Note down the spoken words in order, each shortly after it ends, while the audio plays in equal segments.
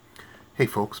Hey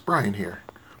folks, Brian here.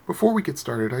 Before we get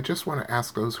started, I just want to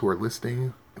ask those who are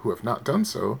listening who have not done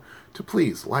so to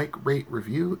please like, rate,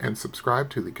 review, and subscribe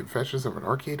to the Confessions of an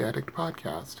Arcade Addict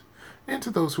podcast. And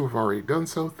to those who have already done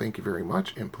so, thank you very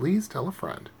much, and please tell a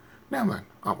friend. Now then,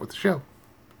 on with the show.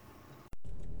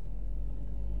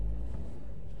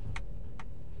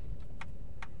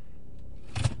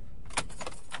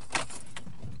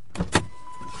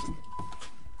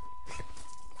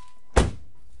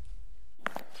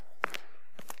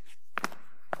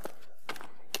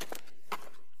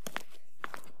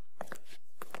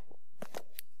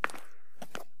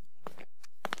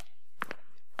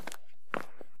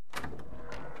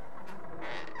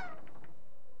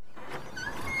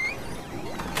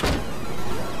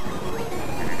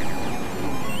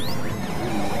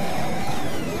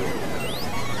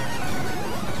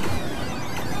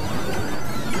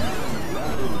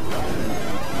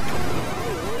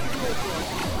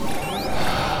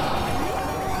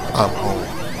 I'm home.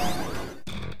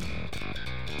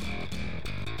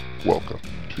 Welcome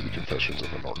to the Confessions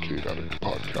of an Arcade Addict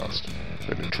podcast,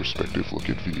 an introspective look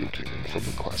at video gaming from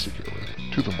the classic era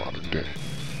to the modern day.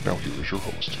 Now here is your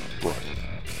host, Brian.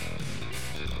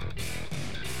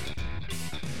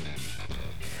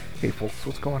 Hey folks,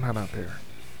 what's going on out there?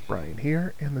 Brian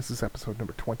here, and this is episode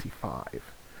number 25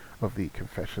 of the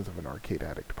Confessions of an Arcade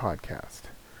Addict podcast.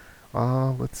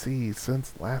 Let's see,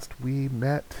 since last we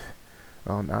met,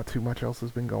 not too much else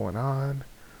has been going on.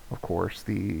 Of course,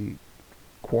 the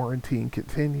quarantine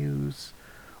continues.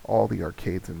 All the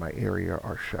arcades in my area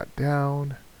are shut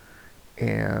down,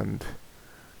 and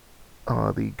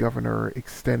the governor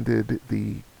extended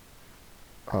the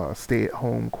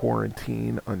stay-at-home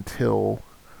quarantine until,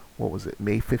 what was it,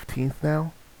 May 15th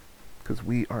now? Because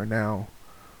we are now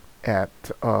at,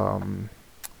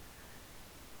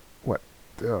 what,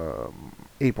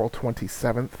 April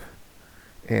 27th.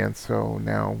 And so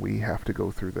now we have to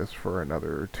go through this for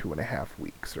another 2.5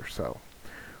 weeks or so.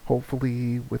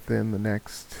 Hopefully within the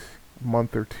next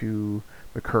month or two,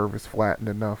 the curve is flattened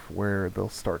enough where they'll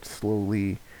start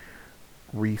slowly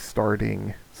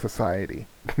restarting society.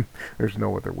 There's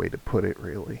no other way to put it,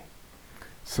 really.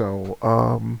 So,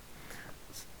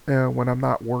 when I'm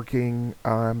not working,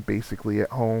 I'm basically at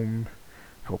home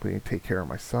helping take care of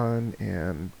my son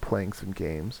and playing some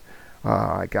games.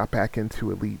 I got back into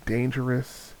Elite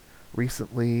Dangerous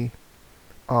recently,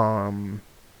 and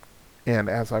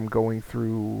as I'm going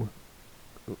through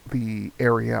the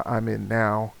area I'm in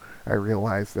now, I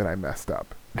realized that I messed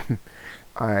up.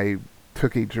 I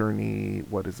took a journey,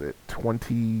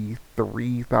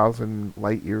 23,000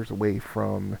 light years away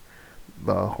from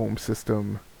the home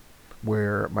system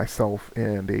where myself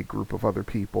and a group of other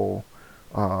people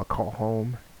call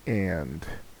home, and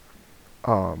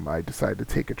I decided to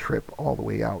take a trip all the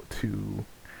way out to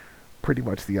pretty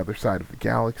much the other side of the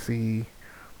galaxy.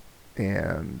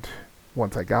 And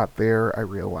once I got there, I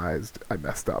realized I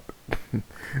messed up.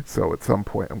 So at some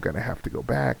point, I'm going to have to go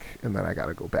back, and then I got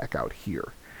to go back out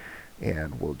here.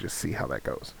 And we'll just see how that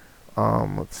goes.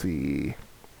 Let's see.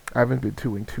 I haven't been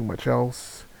doing too much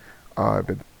else. I've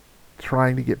been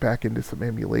trying to get back into some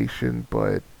emulation,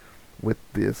 but with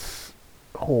this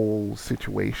whole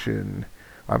situation,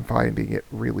 I'm finding it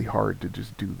really hard to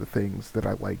just do the things that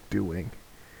I like doing.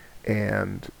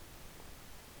 And,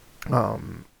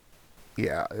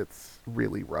 yeah, it's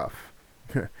really rough.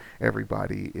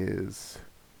 Everybody is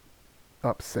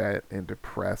upset and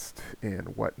depressed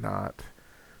and whatnot.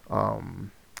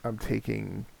 I'm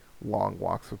taking long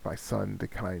walks with my son to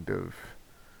kind of,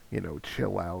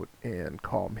 chill out and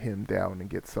calm him down and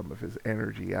get some of his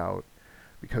energy out.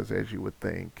 Because as you would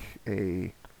think,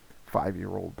 a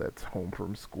 5-year-old that's home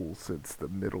from school since the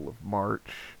middle of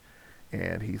March,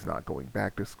 and he's not going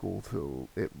back to school till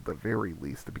at the very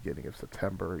least the beginning of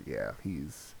September. Yeah,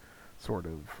 he's sort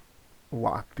of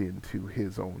locked into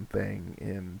his own thing,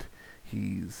 and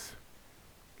he's,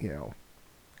 you know,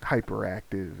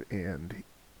 hyperactive, and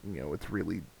it's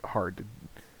really hard to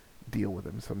deal with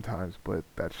him sometimes, but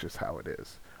that's just how it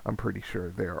is. I'm pretty sure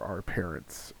there are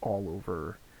parents all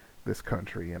over this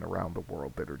country and around the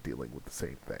world that are dealing with the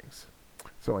same things.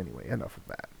 So anyway, enough of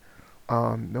that.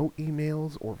 No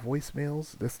emails or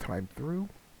voicemails this time through.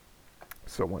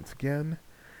 So once again,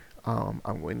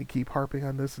 I'm going to keep harping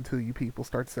on this until you people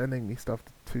start sending me stuff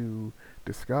to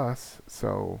discuss.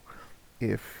 So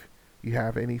if you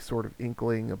have any sort of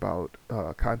inkling about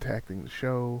contacting the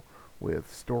show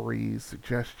with stories,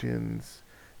 suggestions,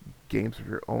 games of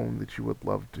your own that you would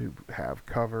love to have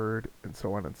covered, and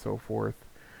so on and so forth,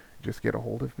 just get a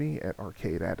hold of me at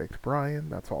arcadeaddictbrian,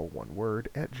 that's all one word,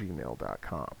 at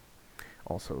gmail.com.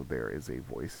 Also, there is a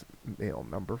voicemail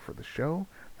number for the show.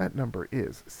 That number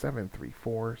is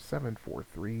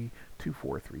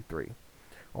 734-743-2433.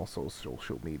 Also,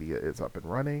 social media is up and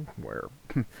running, where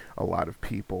a lot of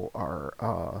people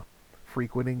are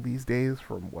frequenting these days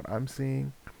from what I'm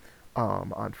seeing.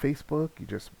 On Facebook, you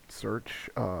just search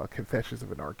Confessions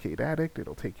of an Arcade Addict.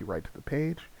 It'll take you right to the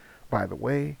page. By the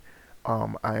way,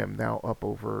 I am now up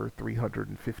over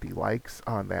 350 likes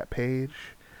on that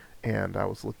page, and I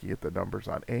was looking at the numbers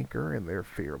on Anchor, and they're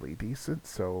fairly decent.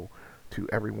 So, to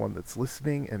everyone that's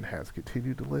listening and has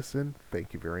continued to listen,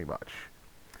 thank you very much.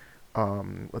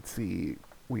 Let's see.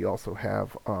 We also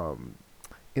have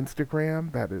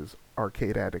Instagram. That is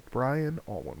Arcade Addict Brian,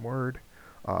 all one word.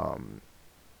 Um,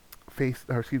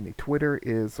 Twitter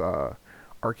is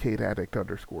Arcade Addict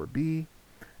 _B,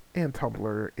 and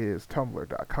Tumblr is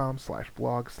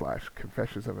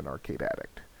tumblr.com/blog/Confessions of an Arcade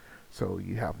Addict. So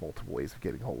you have multiple ways of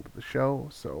getting hold of the show.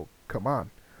 So come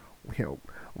on,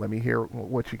 let me hear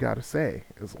what you got to say.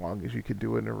 As long as you can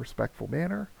do it in a respectful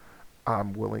manner,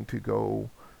 I'm willing to go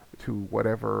to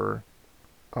whatever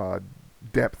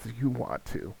depth you want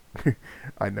to.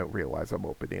 Realize I'm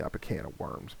opening up a can of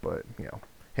worms, but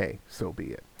hey, so be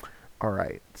it. All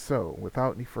right, so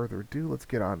without any further ado, let's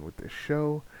get on with this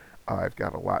show. I've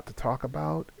got a lot to talk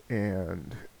about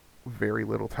and very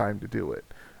little time to do it,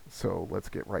 so let's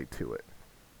get right to it.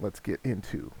 Let's get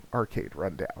into Arcade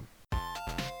Rundown.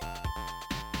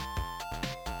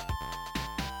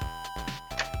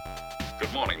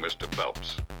 Good morning, Mr.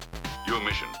 Phelps. Your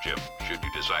mission, Jim, should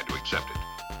you decide to accept it,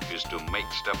 is to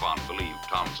make Stepan believe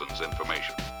Townsend's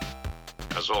information.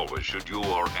 As always, should you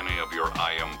or any of your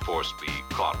IM force be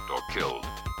caught or killed,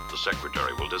 the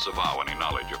Secretary will disavow any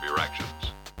knowledge of your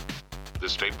actions.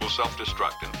 This tape will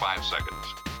self-destruct in 5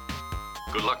 seconds.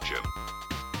 Good luck, Jim.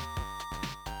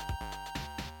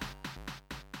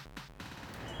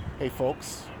 Hey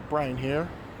folks, Brian here,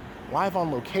 live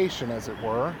on location as it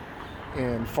were,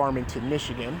 in Farmington,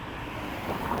 Michigan,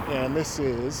 and this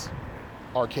is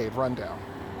Arcade Rundown.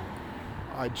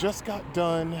 I just got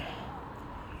done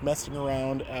messing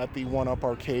around at the 1UP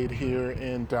Arcade here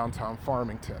in downtown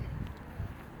Farmington.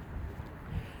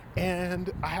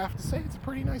 And I have to say, it's a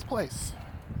pretty nice place.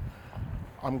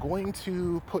 I'm going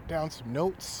to put down some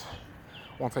notes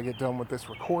once I get done with this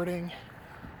recording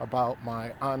about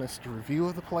my honest review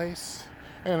of the place.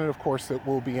 And of course, it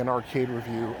will be an arcade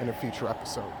review in a future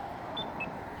episode.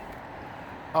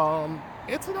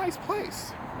 It's a nice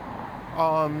place.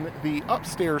 The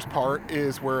upstairs part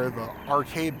is where the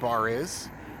arcade bar is.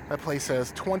 That place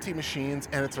has 20 machines,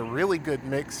 and it's a really good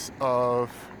mix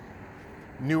of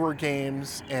newer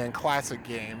games and classic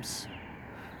games.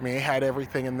 I mean, it had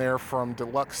everything in there from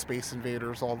deluxe Space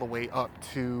Invaders all the way up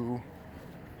to,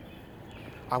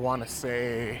 I want to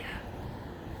say,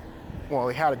 well,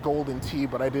 they had a Golden Tee,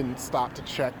 but I didn't stop to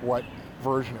check what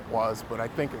version it was, but I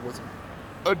think it was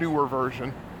a newer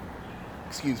version.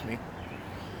 Excuse me.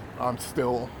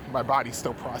 My body's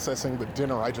still processing the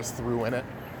dinner I just threw in it.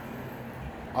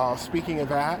 Speaking of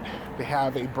that, they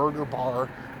have a burger bar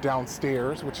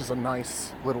downstairs, which is a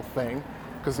nice little thing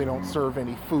because they don't serve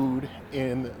any food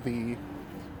in the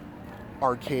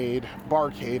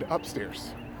barcade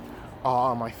upstairs.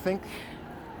 I think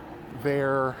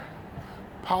their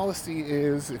policy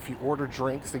is if you order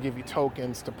drinks, they give you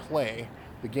tokens to play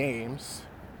the games,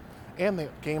 and the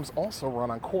games also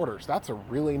run on quarters. That's a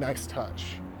really nice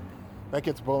touch. That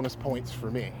gets bonus points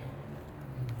for me.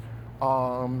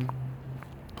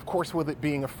 Of course, with it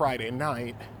being a Friday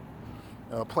night,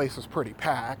 the place was pretty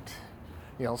packed.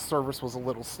 Service was a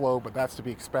little slow, but that's to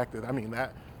be expected. I mean, the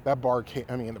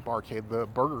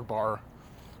burger bar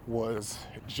was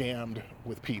jammed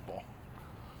with people.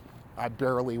 I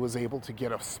barely was able to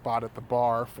get a spot at the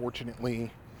bar.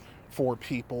 Fortunately, 4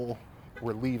 people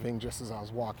were leaving just as I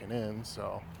was walking in,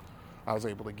 so I was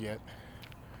able to get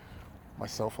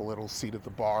myself a little seat at the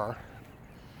bar,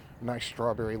 nice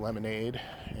strawberry lemonade,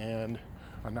 and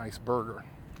a nice burger.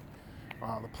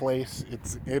 The place,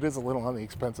 it is a little on the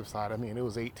expensive side. I mean, it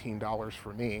was $18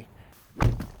 for me.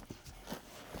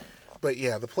 But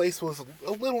yeah, the place was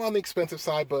a little on the expensive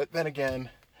side, but then again,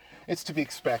 it's to be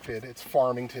expected. It's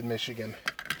Farmington, Michigan.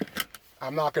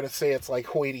 I'm not going to say it's like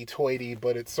hoity-toity,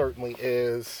 but it certainly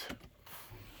is,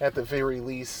 at the very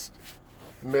least,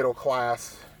 middle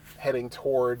class, heading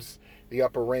towards the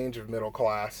upper range of middle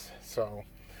class. So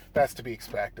that's to be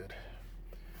expected.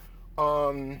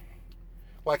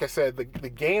 Like I said, the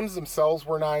games themselves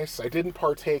were nice. I didn't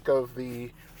partake of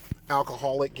the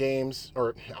alcoholic games,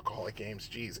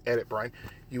 geez, edit, Brian.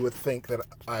 You would think that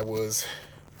I was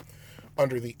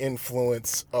under the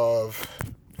influence of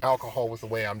alcohol with the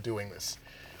way I'm doing this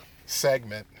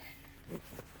segment.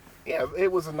 Yeah,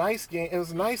 it was a nice game. It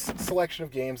was a nice selection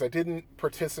of games. I didn't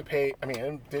participate. I mean,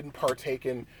 I didn't partake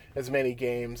in as many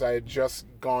games. I had just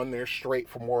gone there straight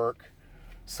from work,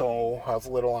 so I was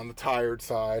a little on the tired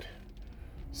side.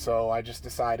 So I just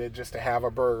decided just to have a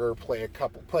burger, play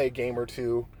a game or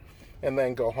two, and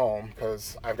then go home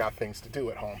because I've got things to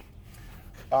do at home.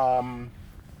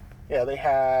 Yeah, they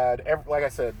had, like I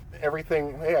said,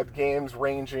 everything. They had games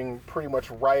ranging pretty much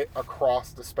right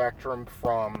across the spectrum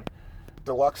from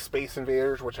Deluxe Space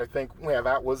Invaders, which I think, yeah,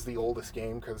 that was the oldest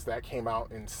game because that came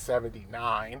out in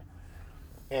 '79,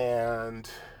 and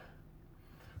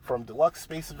from Deluxe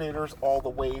Space Invaders all the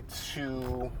way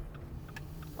to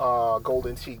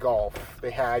Golden Tee Golf.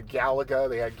 They had Galaga,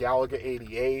 they had Galaga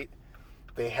 88,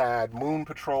 they had Moon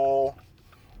Patrol.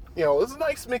 You know, it was a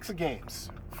nice mix of games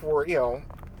for, you know,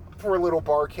 for a little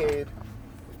barcade.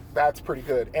 That's pretty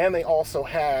good. And they also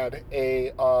had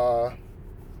a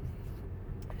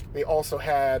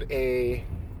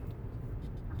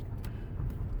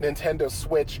Nintendo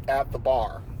Switch at the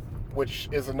bar, which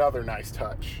is another nice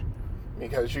touch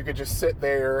because you could just sit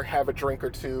there, have a drink or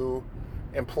two,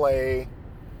 and play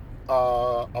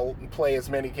as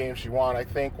many games you want. I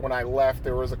think when I left,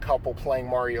 there was a couple playing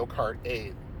Mario Kart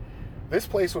 8. This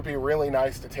place would be really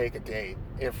nice to take a date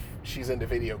if she's into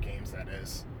video games, that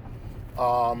is.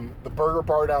 The burger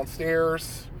bar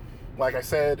downstairs, like I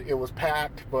said, it was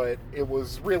packed, but it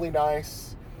was really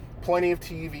nice. Plenty of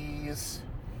TVs.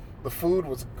 The food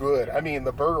was good. I mean,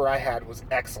 the burger I had was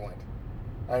excellent.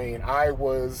 I mean, I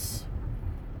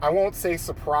won't say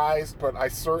surprised, but I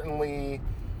certainly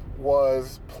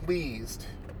was pleased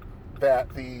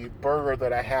that the burger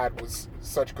that I had was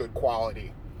such good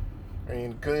quality. I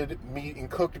mean, good meat and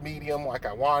cooked medium like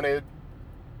I wanted,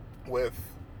 with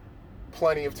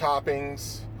plenty of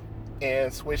toppings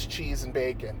and Swiss cheese and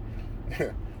bacon.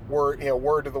 Word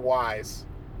to the wise.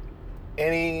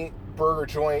 Any burger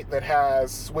joint that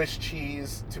has Swiss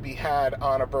cheese to be had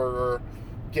on a burger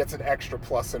gets an extra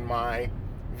plus in my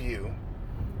view,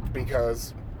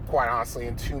 because quite honestly,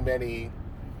 in too many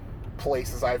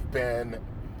places I've been,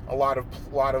 a lot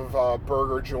of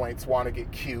burger joints want to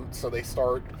get cute, so they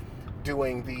start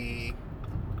doing the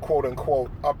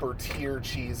quote-unquote upper tier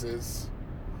cheeses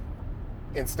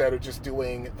instead of just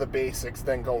doing the basics,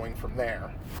 then going from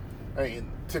there. I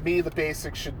mean, to me, the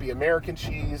basics should be American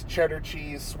cheese, cheddar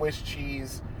cheese, Swiss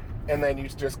cheese, and then you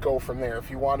just go from there. If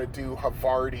you want to do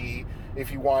Havarti,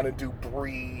 if you want to do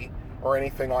Brie, or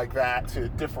anything like that to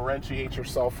differentiate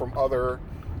yourself from other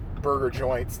burger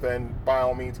joints, then by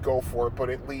all means go for it, but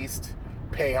at least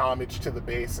pay homage to the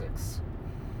basics.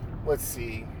 Let's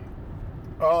see.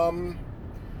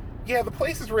 Yeah, the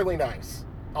place is really nice.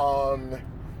 The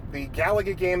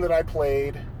Galaga game that I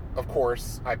played, of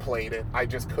course, I played it. I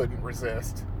just couldn't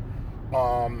resist.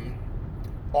 All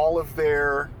of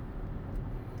their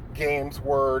games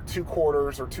were 2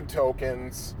 quarters or 2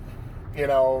 tokens. You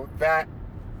know, that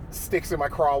sticks in my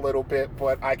craw a little bit,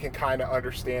 but I can kind of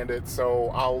understand it,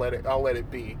 so I'll let it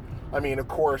be. I mean, of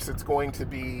course, it's going to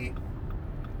be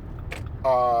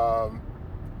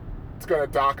it's going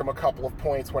to dock them a couple of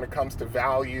points when it comes to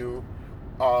value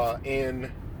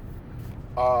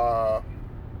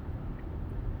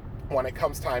when it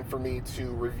comes time for me to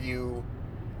review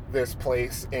this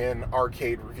place in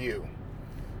Arcade Review.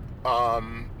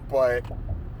 But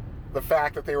the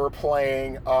fact that they were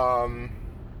playing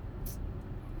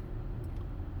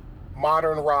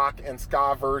modern rock and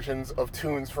ska versions of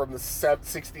tunes from the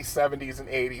 60s, 70s, and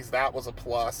 80s, that was a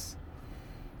plus.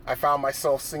 I found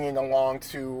myself singing along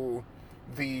to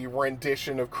the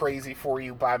rendition of Crazy For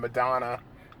You by Madonna.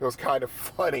 It was kind of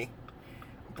funny.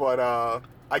 But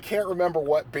I can't remember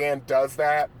what band does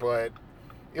that, but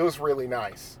it was really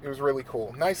nice. It was really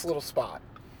cool. Nice little spot.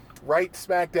 Right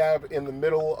smack dab in the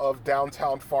middle of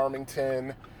downtown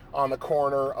Farmington, on the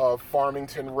corner of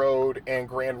Farmington Road and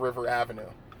Grand River Avenue.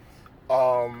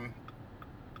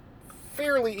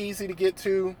 Fairly easy to get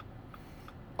to.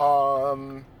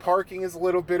 Parking is a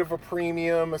little bit of a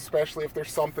premium, especially if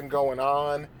there's something going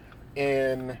on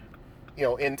in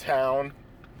town.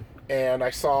 And I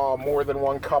saw more than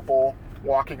one couple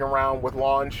walking around with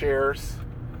lawn chairs.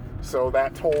 So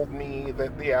that told me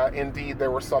that, yeah, indeed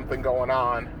there was something going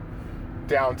on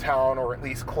downtown, or at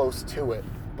least close to it.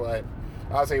 But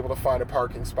I was able to find a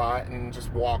parking spot and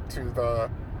just walk to the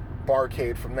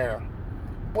barcade from there.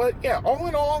 But yeah, all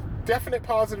in all, definite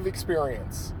positive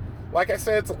experience. Like I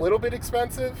said, it's a little bit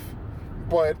expensive,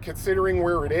 but considering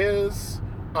where it is,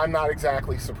 I'm not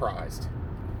exactly surprised.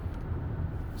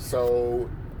 So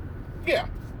yeah,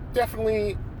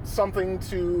 definitely somewhere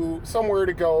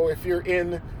to go if you're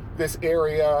in this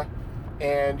area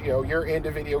and you're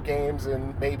into video games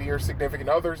and maybe your significant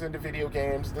other's into video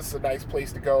games, this is a nice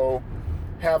place to go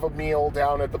have a meal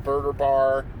down at the burger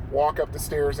bar, walk up the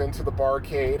stairs into the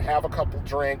barcade, have a couple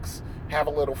drinks, have a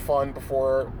little fun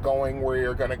before going where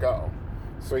you're going to go.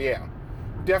 So yeah,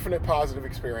 definite positive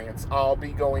experience. I'll be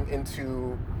going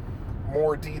into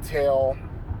more detail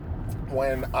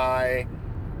when I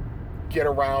get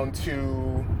around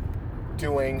to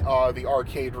doing the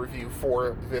arcade review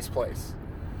for this place.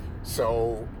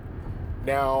 So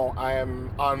now I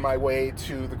am on my way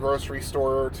to the grocery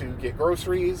store to get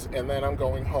groceries, and then I'm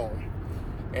going home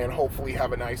and hopefully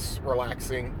have a nice,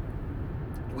 relaxing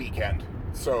weekend.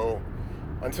 So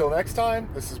until next time,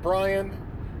 this is Brian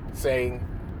saying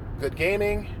good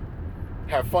gaming,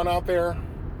 have fun out there,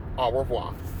 au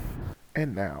revoir.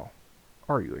 And now,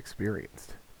 are you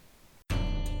experienced?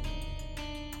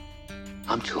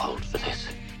 I'm too old for this.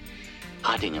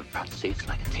 Hiding in front seats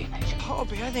like a teenager.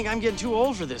 Opie, I think I'm getting too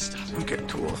old for this stuff. I'm getting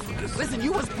too old for this. Listen,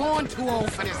 you was born too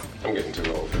old for this. I'm getting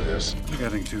too old for this. I'm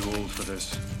getting too old for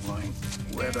this. Lying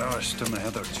wet-arsed in the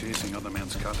heather chasing other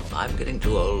men's cattle. I'm getting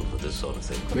too old for this sort of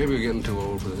thing. Maybe we're getting too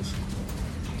old for this.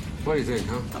 What do you think,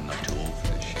 huh? I'm not too old for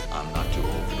this shit. I'm not too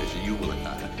old for this shit. You will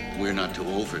not. We're not too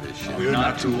old for this shit. We're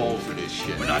not too old for this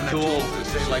shit. We're not too old for this.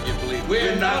 Say it like you believe.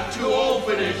 We're not too old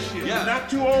for this shit. Yeah. We're not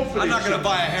too old for this I'm not shit. gonna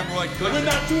buy a hemorrhoid cushion. We're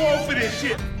not too old for this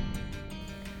shit.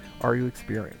 Are you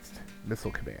experienced? Missile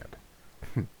Command.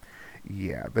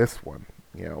 Yeah, this one.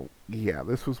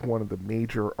 This was one of the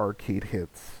major arcade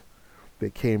hits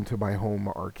that came to my home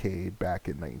arcade back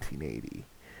in 1980.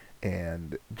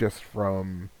 And just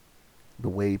from the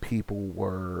way people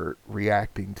were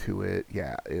reacting to it,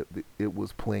 it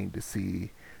was plain to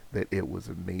see that it was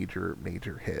a major,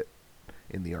 major hit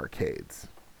in the arcades.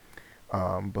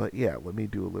 But yeah, let me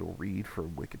do a little read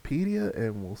from Wikipedia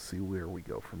and we'll see where we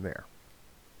go from there.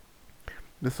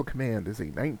 Missile Command is a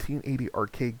 1980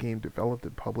 arcade game developed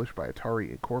and published by Atari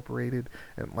Incorporated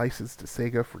and licensed to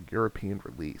Sega for European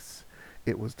release.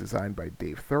 It was designed by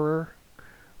Dave Thurer,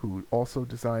 who also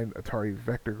designed Atari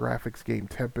Vector Graphics game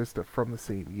Tempest from the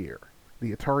same year.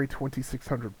 The Atari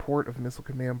 2600 port of Missile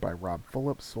Command by Rob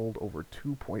Phillips sold over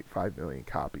 2.5 million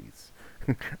copies.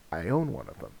 I own one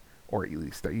of them, or at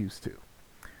least I used to.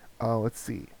 Let's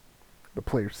see. The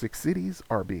player's 6 cities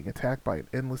are being attacked by an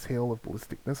endless hail of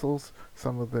ballistic missiles,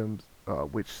 some of them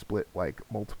which split like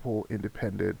multiple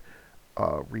independent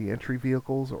re-entry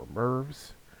vehicles or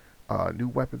MIRVs. New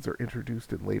weapons are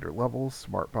introduced in later levels,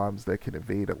 smart bombs that can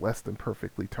evade a less than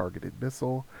perfectly targeted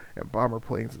missile, and bomber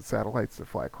planes and satellites that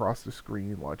fly across the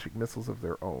screen, launching missiles of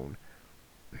their own.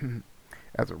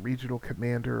 As a regional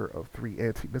commander of 3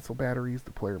 anti-missile batteries,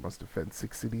 the player must defend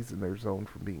 6 cities in their zone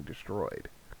from being destroyed.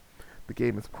 The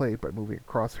game is played by moving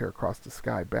a crosshair across the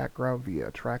sky background via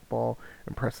a trackball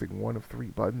and pressing one of 3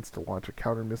 buttons to launch a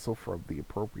counter missile from the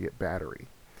appropriate battery.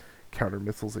 Counter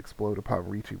missiles explode upon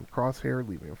reaching the crosshair,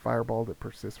 leaving a fireball that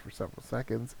persists for several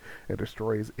seconds and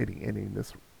destroys any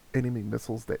enemy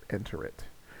missiles that enter it.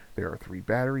 There are 3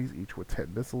 batteries, each with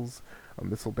 10 missiles. A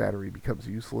missile battery becomes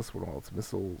useless when all its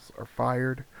missiles are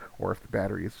fired, or if the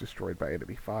battery is destroyed by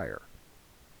enemy fire.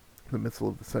 The missile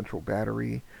of the central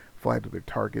battery fly to their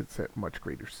targets at much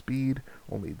greater speed.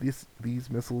 Only these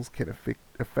missiles can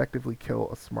effectively kill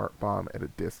a smart bomb at a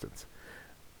distance.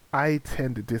 I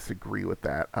tend to disagree with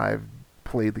that. I've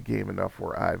played the game enough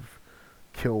where I've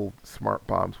killed smart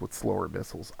bombs with slower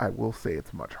missiles. I will say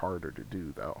it's much harder to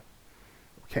do, though.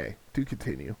 Okay, to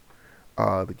continue.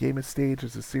 The game is staged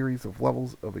as a series of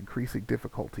levels of increasing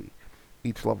difficulty.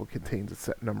 Each level contains a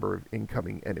set number of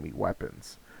incoming enemy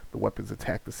weapons. The weapons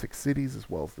attack the 6 cities as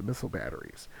well as the missile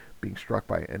batteries. Being struck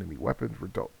by enemy weapons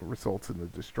results in the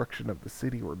destruction of the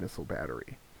city or missile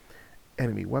battery.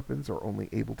 Enemy weapons are only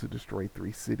able to destroy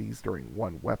 3 cities during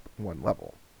one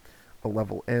level. A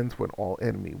level ends when all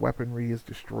enemy weaponry is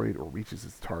destroyed or reaches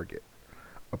its target.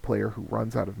 A player who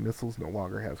runs out of missiles no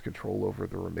longer has control over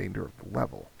the remainder of the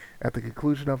level. At the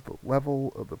conclusion of the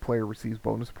level, the player receives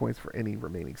bonus points for any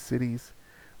remaining cities,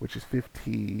 which is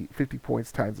 50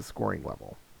 points times the scoring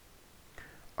level.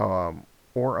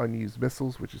 Or unused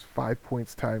missiles, which is 5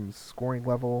 points times scoring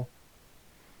level,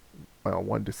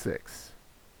 1 to 6.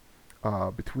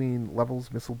 Between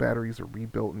levels, missile batteries are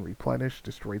rebuilt and replenished.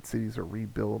 Destroyed cities are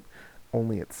rebuilt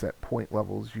only at set point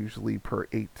levels, usually per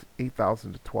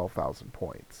 8,000 to 12,000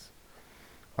 points.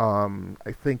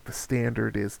 I think the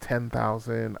standard is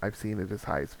 10,000. I've seen it as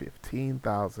high as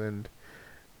 15,000.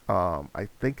 I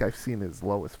think I've seen as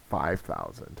low as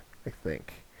 5,000, I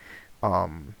think.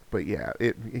 But yeah,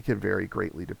 it can vary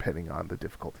greatly depending on the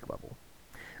difficulty level.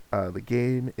 The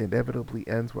game inevitably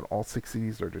ends when all 6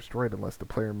 cities are destroyed unless the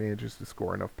player manages to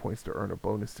score enough points to earn a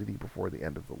bonus city before the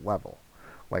end of the level.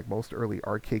 Like most early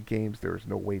arcade games, there is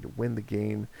no way to win the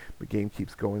game. The game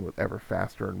keeps going with ever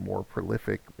faster and more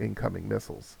prolific incoming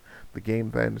missiles. The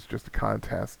game then is just a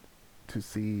contest to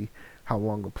see how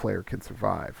long a player can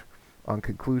survive. On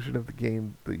conclusion of the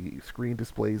game, the screen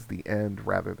displays the end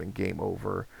rather than game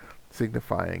over,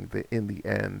 signifying that in the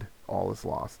end, all is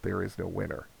lost. There is no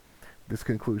winner. This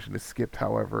conclusion is skipped,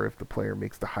 however, if the player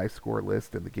makes the high score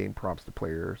list and the game prompts the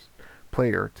player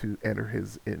to enter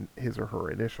his or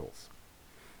her initials.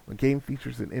 The game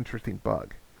features an interesting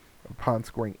bug. Upon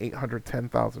scoring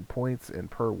 810,000 points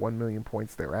and per 1 million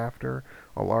points thereafter,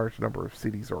 a large number of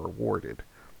cities are awarded.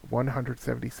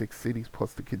 176 cities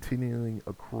plus the continuing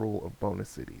accrual of bonus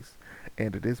cities,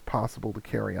 and it is possible to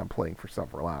carry on playing for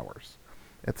several hours.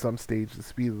 At some stage, the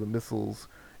speed of the missiles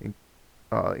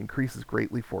increases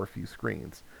greatly for a few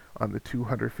screens. On the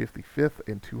 255th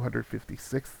and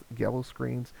 256th yellow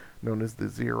screens, known as the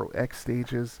 0x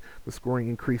stages, the scoring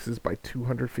increases by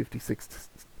 256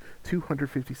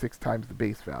 times the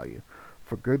base value.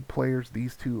 For good players,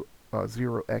 these two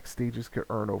 0x stages could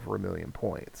earn over 1 million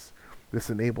points. This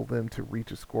enabled them to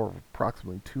reach a score of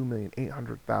approximately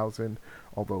 2,800,000,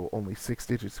 although only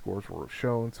 6-digit scores were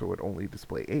shown, so it only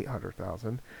displayed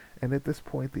 800,000. And at this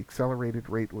point, the accelerated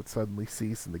rate would suddenly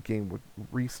cease, and the game would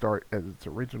restart at its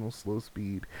original slow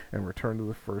speed and return to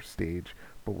the first stage,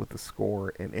 but with the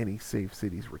score and any saved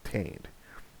cities retained.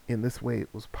 In this way,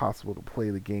 it was possible to play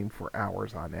the game for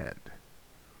hours on end.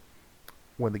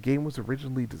 When the game was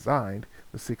originally designed,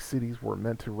 the 6 cities were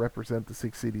meant to represent the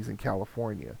 6 cities in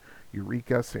California: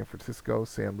 Eureka, San Francisco,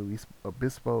 San Luis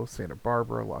Obispo, Santa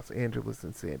Barbara, Los Angeles,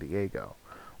 and San Diego.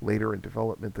 Later in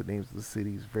development, the names of the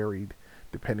cities varied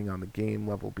depending on the game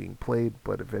level being played,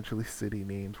 but eventually city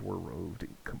names were removed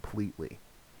completely.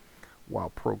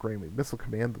 While programming Missile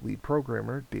Command, the lead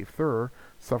programmer, Dave Thurer,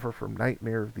 suffered from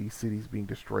nightmare of these cities being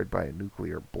destroyed by a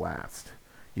nuclear blast.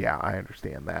 Yeah, I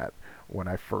understand that. When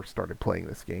I first started playing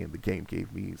this game, the game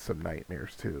gave me some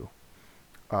nightmares too.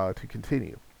 To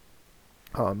continue.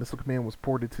 Missile Command was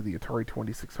ported to the Atari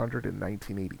 2600 in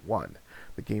 1981.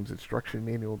 The game's instruction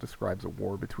manual describes a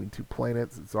war between 2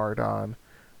 planets, Zardon,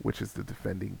 which is the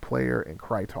defending player, and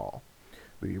Krytal.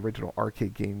 The original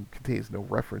arcade game contains no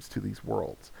reference to these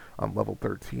worlds. On level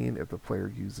 13, if the player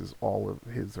uses all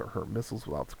of his or her missiles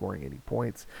without scoring any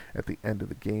points, at the end of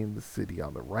the game, the city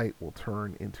on the right will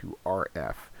turn into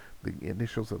RF, the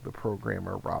initials of the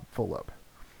programmer Rob Fulop.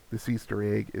 This Easter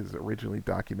egg is originally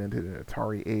documented in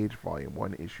Atari Age, Volume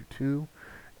 1, Issue 2,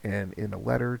 and in a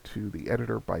letter to the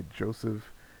editor by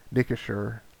Joseph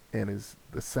Nikisher, and is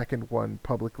the second one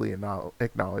publicly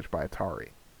acknowledged by Atari.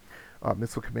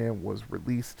 Missile Command was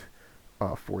released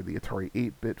for the Atari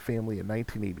 8-bit family in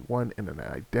 1981 and an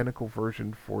identical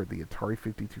version for the Atari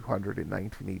 5200 in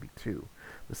 1982.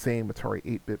 The same Atari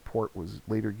 8-bit port was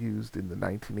later used in the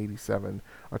 1987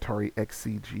 Atari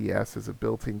XCGS as a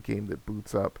built-in game that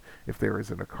boots up if there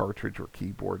isn't a cartridge or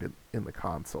keyboard in the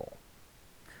console.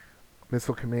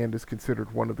 Missile Command is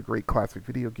considered one of the great classic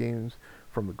video games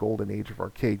from the golden age of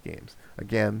arcade games.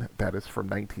 Again, that is from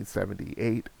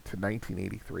 1978 to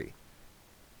 1983.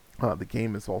 The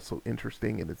game is also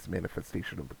interesting in its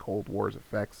manifestation of the Cold War's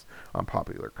effects on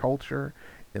popular culture,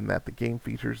 in that the game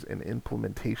features an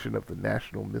implementation of the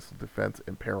national missile defense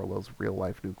and parallels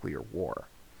real-life nuclear war.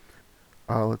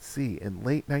 Let's see. In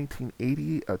late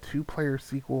 1980, a 2-player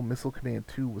sequel, Missile Command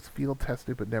 2, was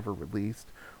field-tested but never released,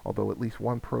 although at least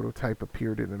one prototype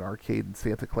appeared in an arcade in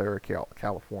Santa Clara,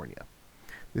 California.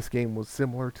 This game was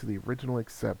similar to the original,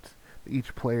 except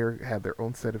each player had their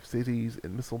own set of cities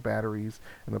and missile batteries,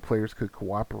 and the players could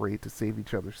cooperate to save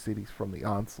each other's cities from the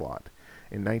onslaught.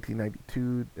 In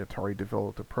 1992, Atari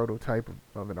developed a prototype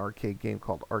of an arcade game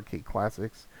called Arcade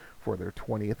Classics for their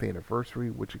 20th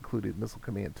anniversary, which included Missile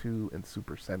Command 2 and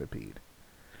Super Centipede.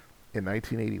 In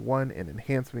 1981, an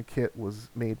enhancement kit was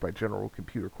made by General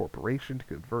Computer Corporation to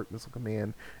convert Missile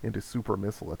Command into Super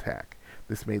Missile Attack.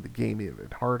 This made the game even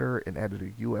harder and added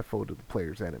a UFO to the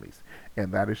player's enemies.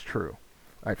 And that is true.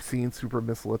 I've seen Super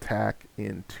Missile Attack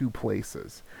in 2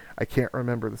 places. I can't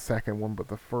remember the second one, but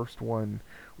the first one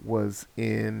was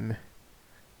in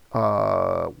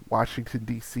Washington,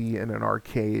 D.C. in an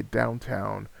arcade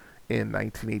downtown in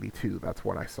 1982. That's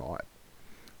when I saw it.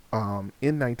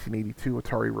 In 1982,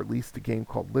 Atari released a game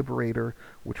called Liberator,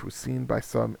 which was seen by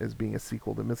some as being a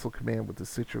sequel to Missile Command, with the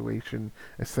situation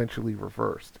essentially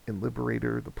reversed. In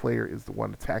Liberator, the player is the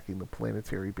one attacking the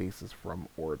planetary bases from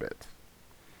orbit.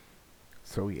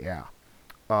 So yeah,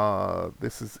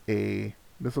 this is a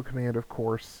Missile Command, of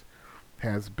course,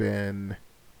 has been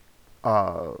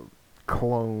uh,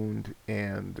 cloned,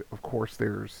 and of course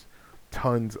there's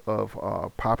tons of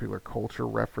popular culture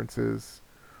references.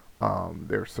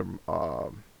 There's some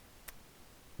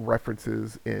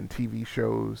references in TV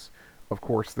shows. Of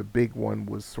course, the big one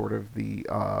was sort of the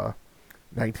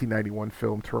 1991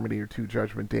 film Terminator 2: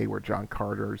 Judgment Day, where John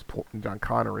Connor is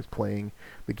playing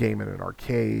the game in an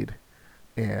arcade,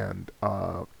 and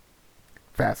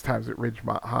Fast Times at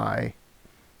Ridgemont High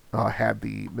had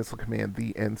the Missile Command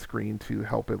the end screen to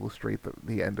help illustrate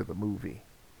the end of the movie.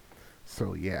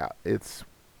 So yeah, it's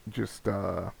just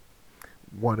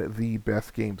one of the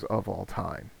best games of all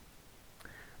time.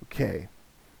 Okay,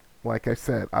 like I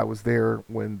said, I was there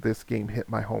when this game hit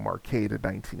my home arcade in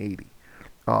 1980.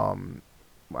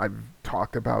 I've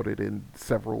talked about it in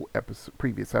several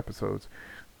previous episodes.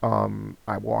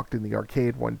 I walked in the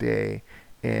arcade one day,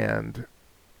 and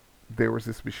there was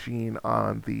this machine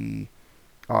on the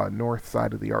north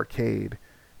side of the arcade,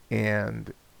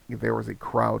 and there was a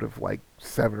crowd of like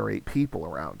 7 or 8 people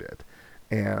around it.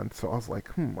 And so I was like,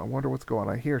 I wonder what's going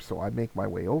on here. So I make my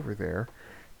way over there,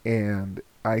 and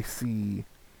I see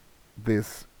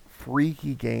this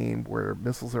freaky game where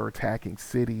missiles are attacking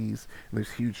cities, and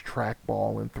there's huge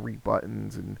trackball and 3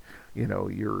 buttons, and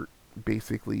you're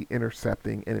basically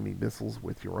intercepting enemy missiles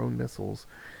with your own missiles.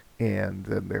 And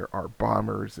then there are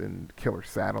bombers and killer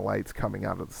satellites coming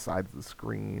out of the sides of the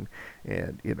screen,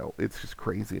 and it's just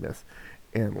craziness.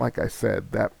 And like I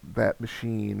said, that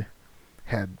machine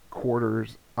had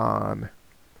quarters on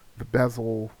the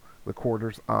bezel, the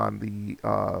quarters on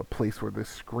the place where the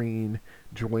screen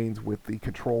joins with the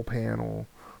control panel,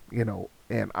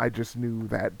 and I just knew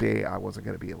that day I wasn't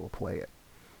going to be able to play it.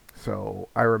 So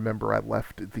I remember I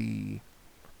left the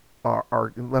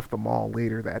mall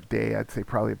later that day. I'd say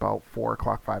probably about 4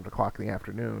 o'clock, 5 o'clock in the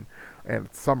afternoon, and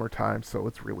it's summertime, so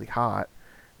it's really hot.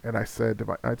 And I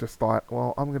just thought,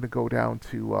 well, I'm going to go down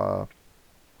to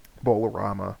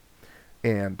Bowl-O-Rama,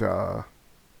 and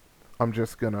I'm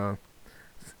just going to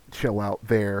chill out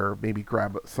there, maybe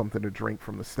grab something to drink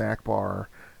from the snack bar,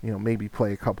 maybe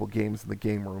play a couple games in the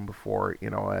game room before,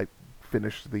 I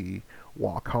finish the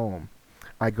walk home.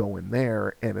 I go in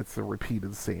there, and it's a repeat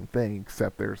of the same thing,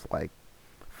 except there's like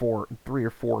 3 or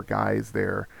 4 guys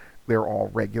there. They're all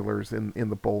regulars in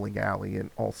the bowling alley, and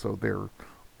also they're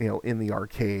in the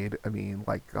arcade. I mean,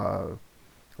 like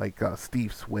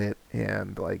Steve Swit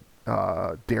and like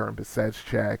Darren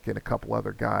Besetschek and a couple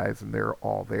other guys, and they're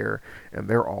all there, and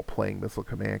they're all playing Missile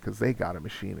Command because they got a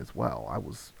machine as well. I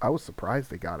was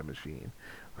surprised they got a machine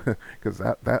because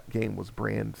that game was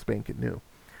brand spanking new.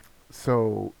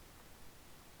 So,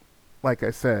 like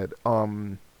I said,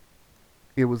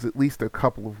 it was at least a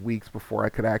couple of weeks before I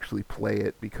could actually play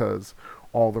it, because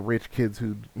all the rich kids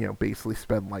who basically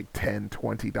spend like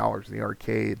 $10-$20 in the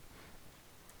arcade,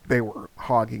 they were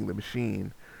hogging the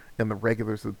machine, and the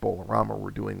regulars at Bowl-O-Rama were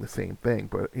doing the same thing.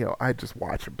 But I'd just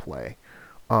watch them play.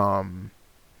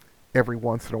 Every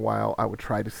once in a while, I would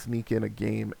try to sneak in a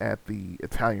game at the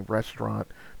Italian restaurant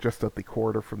just up the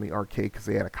corridor from the arcade, because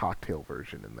they had a cocktail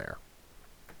version in there.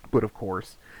 But of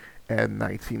course, in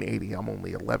 1980, I'm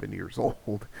only 11 years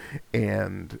old,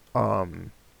 and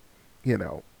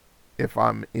if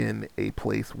I'm in a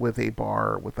place with a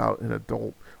bar without an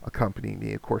adult accompanying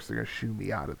me, of course they're going to shoo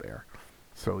me out of there.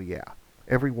 So yeah,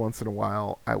 every once in a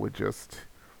while, I would just,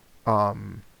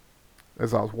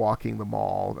 as I was walking the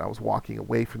mall, I was walking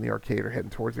away from the arcade or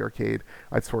heading towards the arcade,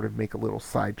 I'd sort of make a little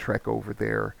side trek over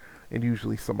there, and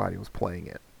usually somebody was playing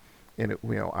it. And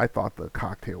I thought the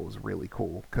cocktail was really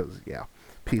cool, because yeah,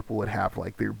 people would have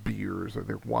like their beers or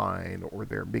their wine or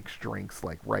their mixed drinks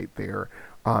like right there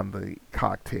on the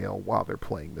cocktail while they're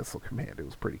playing Missile Command. It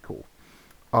was pretty cool.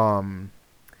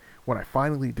 When I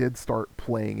finally did start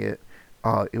playing it,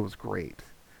 it was great.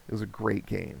 It was a great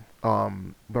game.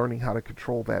 Learning how to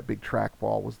control that big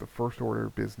trackball was the first order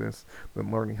of business. Then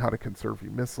learning how to conserve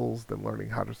your missiles. Then learning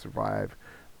how to survive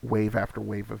wave after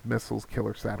wave of missiles,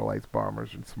 killer satellites,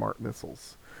 bombers, and smart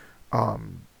missiles.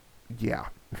 Yeah,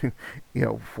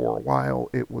 for a while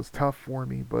it was tough for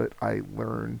me, but I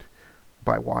learned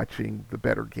by watching the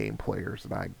better game players,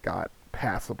 and I got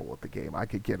passable at the game. I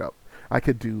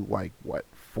could do like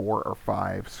 4 or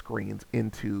 5 screens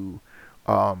into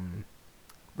the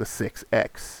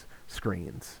 6X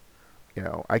screens.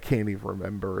 I can't even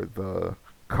remember the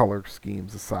color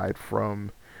schemes aside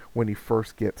from when you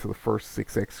first get to the first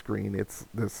 6X screen. It's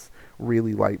this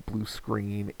really light blue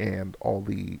screen, and all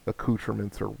the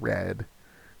accoutrements are red,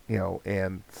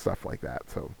 and stuff like that.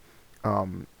 So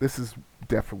this is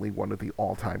definitely one of the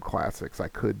all-time classics. I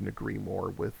couldn't agree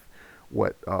more with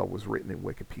what was written in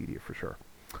Wikipedia, for sure.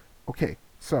 Okay,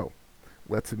 so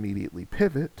let's immediately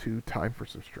pivot to time for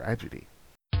some strategy.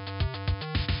 I'll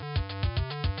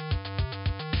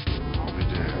be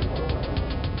damned.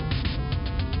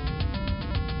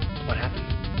 What happened?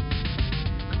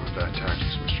 Combat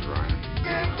tactics, Mr. Ryan.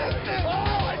 Oh,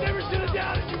 I never should have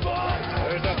doubted you, boy.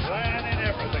 There's a plan in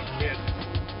everything, kid.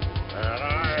 And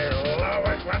I love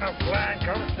it when a plan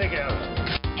comes together.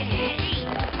 Hey,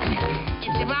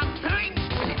 it's about time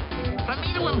for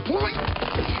me to employ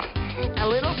a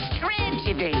little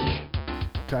strategy.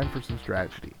 Time for some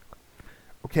strategy.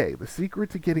 Okay, the secret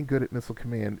to getting good at missile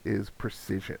command is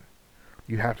precision.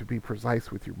 You have to be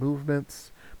precise with your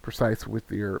movements, precise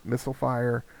with your missile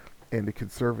fire, and to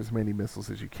conserve as many missiles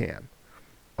as you can.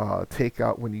 Take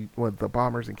out when the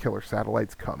bombers and killer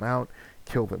satellites come out,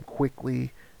 kill them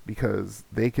quickly because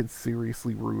they can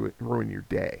seriously ruin your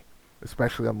day,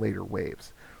 especially on later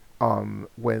waves.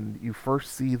 When you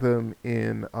first see them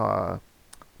in the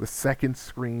second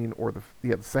screen or the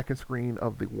second screen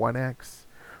of the 1X,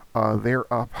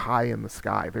 they're up high in the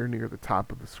sky. They're near the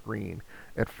top of the screen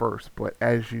at first, but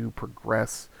as you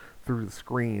progress through the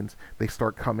screens, they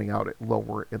start coming out at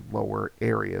lower and lower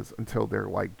areas until they're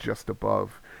like just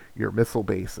above your missile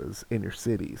bases in your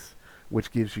cities,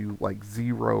 which gives you like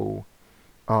zero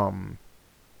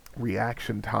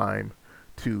reaction time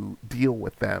to deal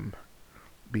with them,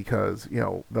 because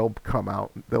they'll come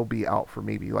out, they'll be out for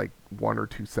maybe like 1 or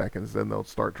 2 seconds, then they'll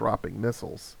start dropping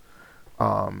missiles,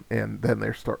 and then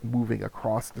they start moving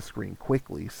across the screen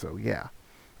quickly. So yeah,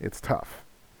 it's tough.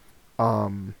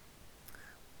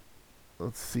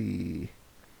 Let's see.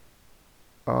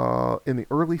 In the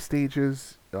early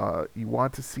stages, you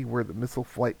want to see where the missile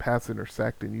flight paths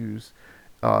intersect and use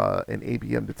an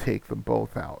ABM to take them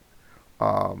both out.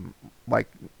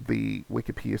 Like the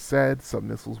Wikipedia said, some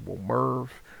missiles will MIRV,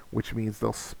 which means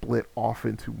they'll split off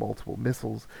into multiple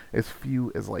missiles, as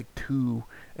few as like 2,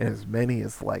 and as many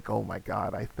as like, oh my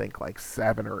god, I think like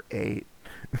 7 or 8.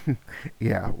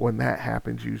 Yeah, when that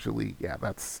happens, usually, yeah,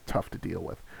 that's tough to deal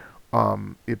with.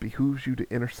 It behooves you to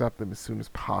intercept them as soon as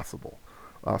possible.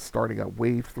 Starting at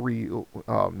wave 3,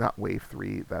 not wave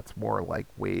 3, that's more like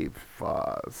wave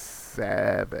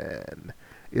 7.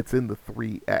 It's in the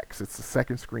 3X. It's the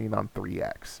second screen on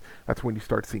 3X. That's when you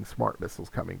start seeing smart missiles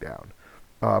coming down.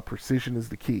 Precision is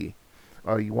the key.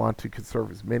 You want to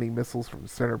conserve as many missiles from the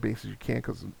center base as you can,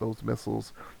 because those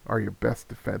missiles are your best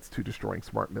defense to destroying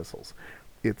smart missiles.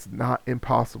 It's not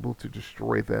impossible to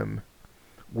destroy them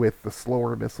with the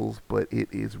slower missiles, but it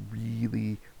is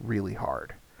really, really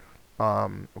hard.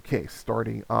 Okay,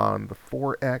 starting on the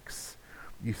 4X,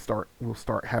 we'll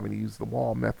start having to use the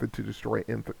wall method to destroy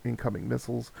incoming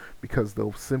missiles, because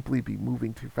they'll simply be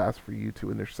moving too fast for you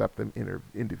to intercept them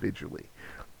individually.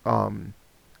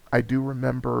 I do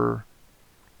remember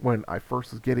when I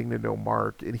first was getting to know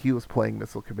Mark and he was playing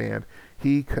Missile Command,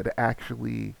 he could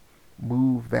actually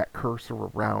move that cursor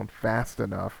around fast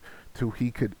enough to he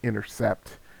could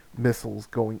intercept missiles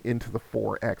going into the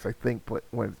 4X, I think, but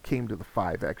when it came to the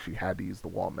 5X, you had to use the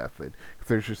wall method because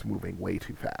they're just moving way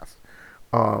too fast.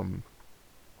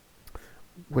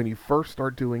 When you first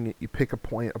start doing it, you pick a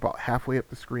point about halfway up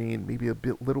the screen, maybe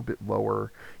little bit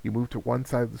lower. You move to one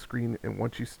side of the screen, and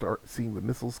once you start seeing the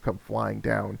missiles come flying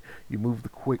down, you move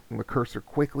the cursor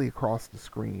quickly across the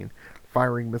screen,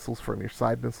 firing missiles from your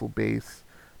side missile bases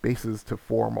to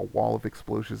form a wall of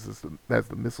explosions as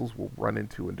the missiles will run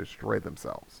into and destroy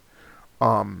themselves.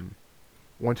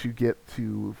 Once you get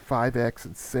to 5X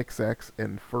and 6X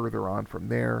and further on from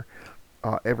there,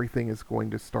 everything is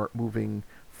going to start moving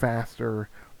faster,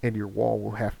 and your wall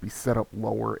will have to be set up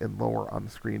lower and lower on the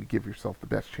screen to give yourself the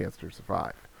best chance to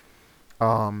survive.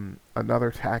 Another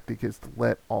tactic is to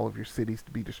let all of your cities to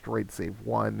be destroyed save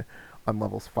one on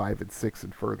levels 5 and 6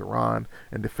 and further on,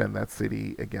 and defend that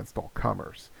city against all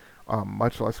comers.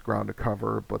 Much less ground to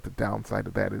cover, but the downside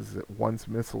of that is that once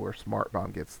missile or smart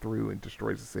bomb gets through and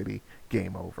destroys the city,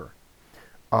 game over.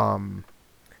 I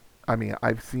mean,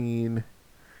 I've seen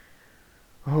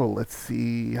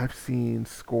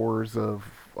scores of,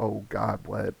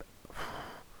 100,000,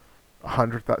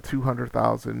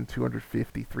 200,000,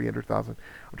 250, 300,000.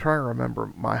 I'm trying to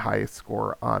remember my highest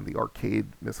score on the arcade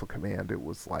Missile Command. It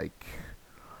was like,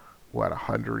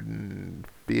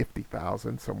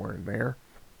 150,000, somewhere in there.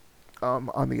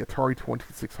 On the Atari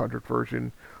 2600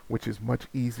 version, which is much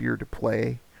easier to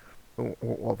play,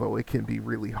 although it can be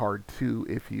really hard too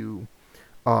if you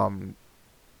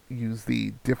use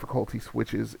the difficulty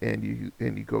switches and you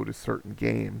go to certain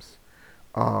games.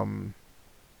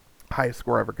 Highest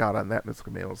score I ever got on that Missile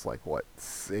Command was like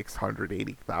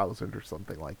 680,000 or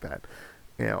something like that.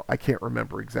 I can't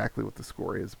remember exactly what the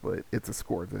score is, but it's a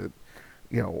score that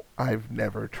I've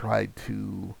never tried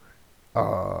to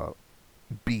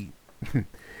beat.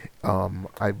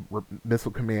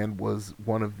 Missile Command was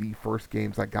one of the first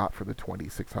games I got for the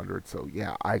 2600, so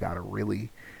yeah, I got a really,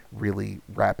 really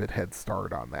rapid head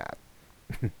start on that.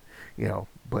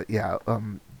 But yeah,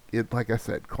 it, like I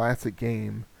said, classic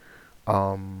game.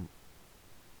 Um,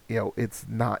 it's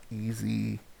not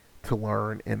easy to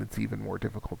learn, and it's even more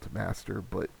difficult to master.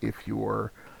 But if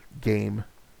you're game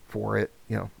for it,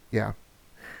 yeah.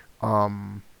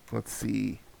 Let's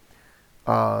see.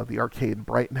 The arcade in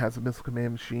Brighton has a Missile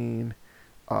Command machine.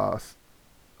 Uh,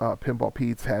 Pinball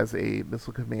Pete's has a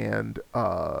Missile Command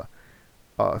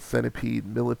Centipede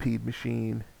Millipede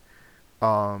machine.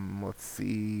 Let's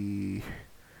see.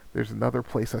 There's another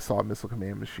place I saw a Missile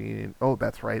Command machine. Oh,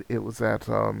 that's right. It was at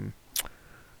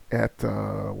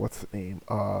what's the name?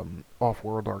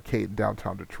 Off-World Arcade in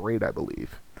downtown Detroit, I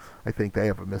believe. I think they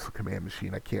have a Missile Command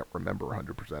machine. I can't remember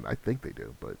 100%. I think they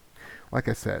do, but like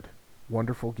I said,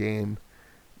 wonderful game.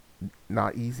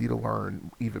 Not easy to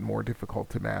learn, even more difficult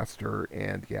to master,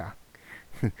 and yeah,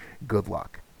 good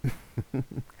luck.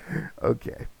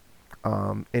 Okay.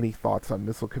 Any thoughts on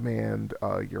Missile Command?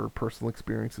 Your personal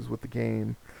experiences with the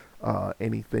game?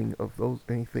 Anything of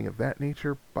that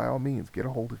nature? By all means, get a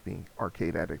hold of me,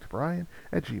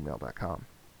 arcadeaddictbrian@gmail.com.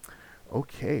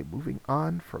 Okay, moving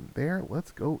on from there,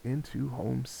 let's go into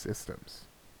home systems.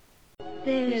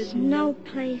 There's no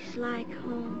place like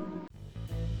home.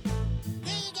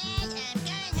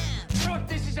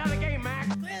 This is not a game, Mac.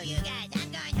 Screw you guys,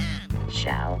 I'm going home.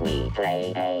 Shall we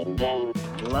play a game?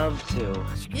 Love to.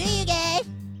 Screw you guys,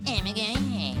 I'm going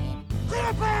home. Clear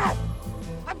a path!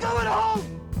 I'm going home!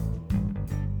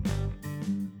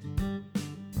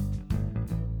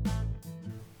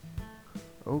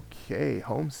 Okay,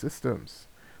 home systems.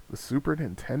 The Super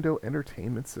Nintendo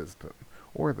Entertainment System,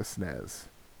 or the SNES,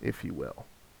 if you will.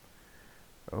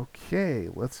 Okay,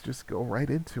 let's just go right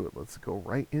into it. Let's go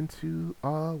right into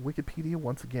Wikipedia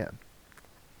once again.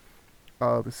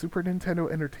 The Super Nintendo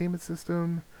Entertainment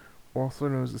System, also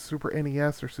known as the Super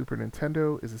NES or Super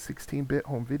Nintendo, is a 16-bit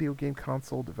home video game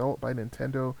console developed by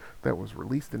Nintendo that was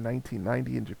released in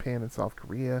 1990 in Japan and South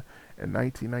Korea, and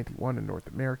 1991 in North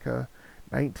America,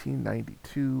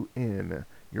 1992 in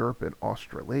Europe and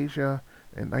Australasia,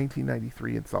 and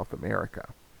 1993 in South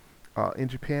America. In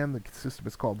Japan, the system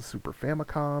is called the Super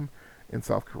Famicom. In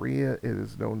South Korea, it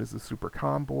is known as the Super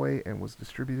Comboy and was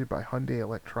distributed by Hyundai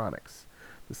Electronics.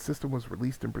 The system was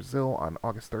released in Brazil on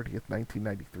August 30th,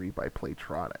 1993 by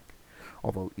Playtronic.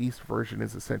 Although East version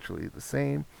is essentially the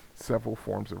same, several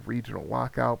forms of regional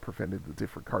lockout prevented the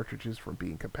different cartridges from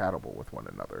being compatible with one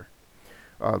another.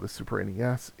 The Super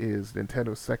NES is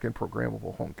Nintendo's second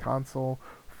programmable home console,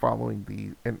 following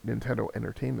the Nintendo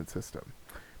Entertainment System.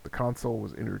 The console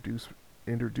was introduced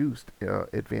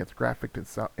advanced graphic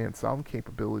and sound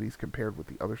capabilities compared with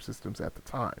the other systems at the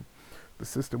time. The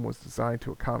system was designed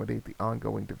to accommodate the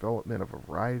ongoing development of a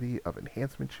variety of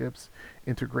enhancement chips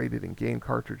integrated in game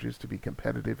cartridges to be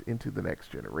competitive into the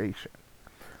next generation.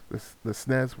 The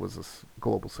SNES was a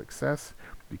global success,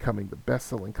 becoming the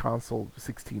best-selling console of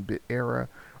the 16-bit era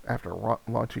after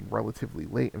launching relatively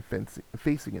late and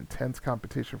facing intense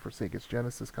competition for Sega's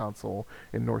Genesis console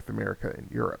in North America and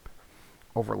Europe.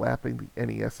 Overlapping the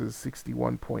NES's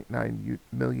 61.9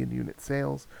 million unit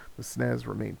sales, the SNES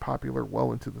remained popular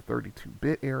well into the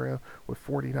 32-bit era, with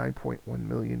 49.1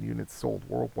 million units sold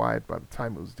worldwide by the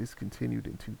time it was discontinued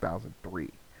in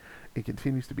 2003. It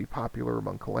continues to be popular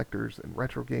among collectors and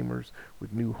retro gamers,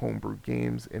 with new homebrew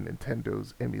games and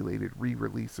Nintendo's emulated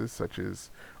re-releases such as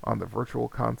on the Virtual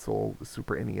Console, the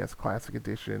Super NES Classic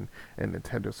Edition, and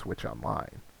Nintendo Switch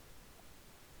Online.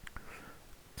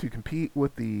 To compete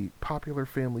with the popular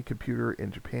family computer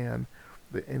in Japan,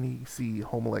 the NEC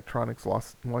Home Electronics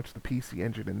launched the PC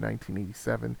Engine in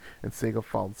 1987, and Sega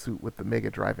followed suit with the Mega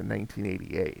Drive in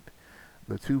 1988.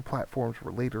 The two platforms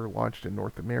were later launched in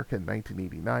North America in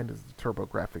 1989 as the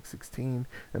TurboGrafx 16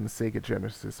 and the Sega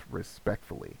Genesis,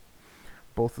 respectively.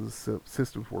 Both of the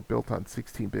systems were built on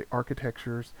 16-bit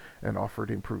architectures and offered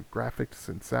improved graphics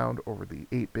and sound over the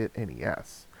 8-bit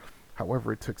NES.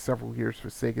 However, it took several years for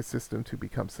Sega's system to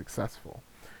become successful.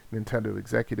 Nintendo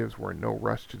executives were in no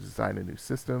rush to design a new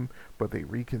system, but they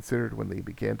reconsidered when they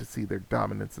began to see their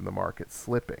dominance in the market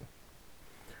slipping.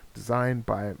 Designed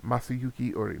by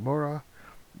Masayuki Uemura,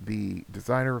 the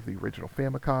designer of the original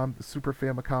Famicom, the Super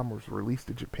Famicom was released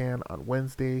in Japan on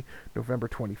Wednesday, November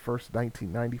 21st,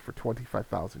 1990 for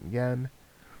 25,000 yen,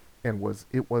 and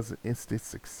it was an instant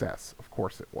success. Of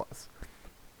course it was.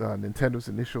 Nintendo's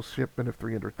initial shipment of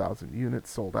 300,000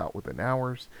 units sold out within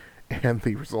hours, and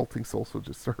the resulting social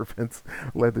disturbance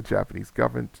led the Japanese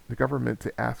government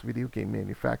to ask video game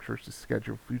manufacturers to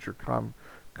schedule future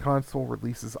console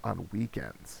releases on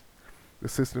weekends. The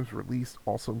system's release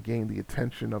also gained the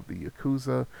attention of the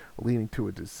Yakuza, leading to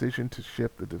a decision to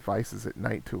ship the devices at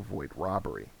night to avoid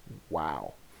robbery.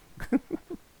 Wow.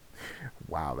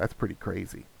 Wow, that's pretty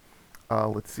crazy.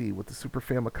 Let's see. With the Super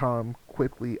Famicom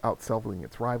quickly outselling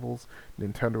its rivals,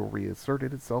 Nintendo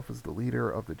reasserted itself as the leader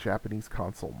of the Japanese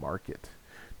console market.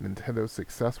 Nintendo's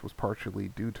success was partially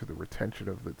due to the retention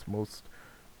of most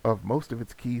of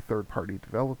its key third-party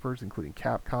developers, including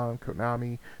Capcom,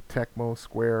 Konami, Tecmo,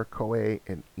 Square, Koei,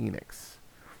 and Enix,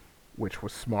 which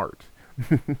was smart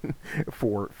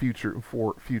for future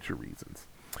reasons.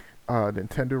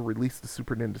 Nintendo released the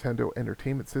Super Nintendo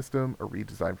Entertainment System, a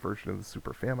redesigned version of the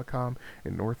Super Famicom,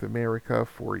 in North America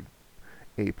for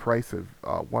a price of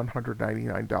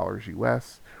 $199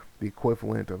 US, the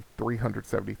equivalent of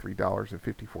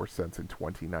 $373.54 in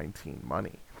 2019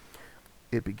 money.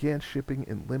 It began shipping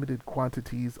in limited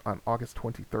quantities on August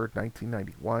 23,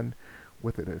 1991,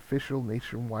 with an official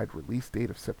nationwide release date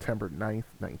of September 9th,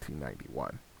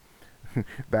 1991.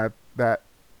 that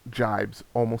jibes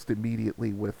almost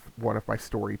immediately with one of my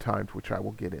story times, which I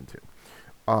will get into.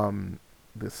 The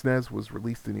SNES was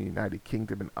released in the United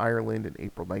Kingdom and Ireland in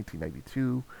April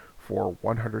 1992 for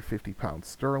 £150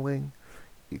 sterling,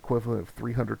 equivalent of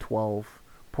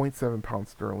 £312.7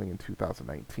 sterling in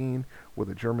 2019, with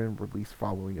a German release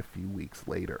following a few weeks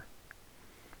later.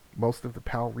 Most of the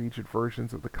PAL region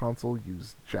versions of the console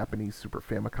use Japanese Super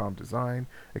Famicom design,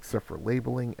 except for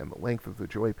labeling and the length of the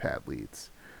joypad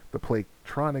leads. The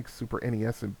Playtronics Super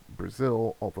NES in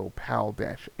Brazil, although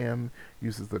PAL-M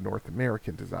uses the North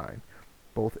American design.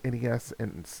 Both NES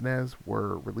and SNES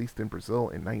were released in Brazil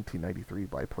in 1993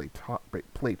 by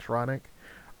Playtronic,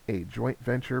 a joint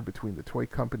venture between the toy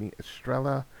company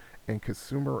Estrela and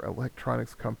consumer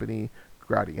electronics company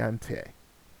Gradiente.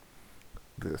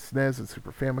 The SNES and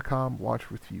Super Famicom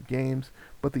launched with few games,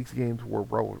 but these games were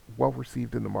well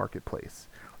received in the marketplace.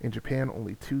 In Japan,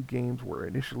 only 2 games were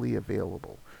initially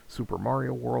available, Super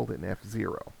Mario World and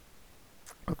F-Zero.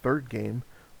 A third game,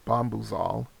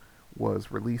 Bombuzal,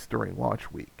 was released during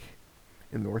launch week.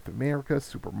 In North America,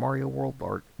 Super Mario World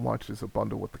launched as a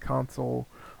bundle with the console.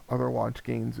 Other launch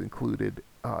games included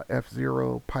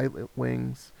F-Zero, Pilot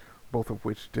Wings, both of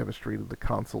which demonstrated the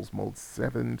console's Mode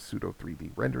 7 pseudo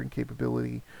 3D rendering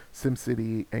capability,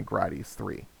 SimCity, and Gradius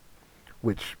 3.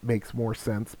 Which makes more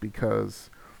sense because,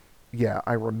 yeah,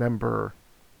 I remember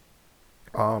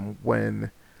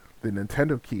when the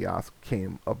Nintendo kiosk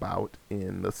came about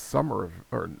in the summer of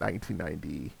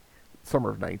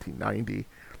 1990,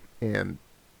 and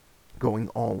going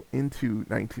all into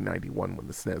 1991 when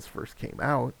the SNES first came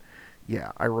out.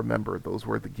 Yeah, I remember those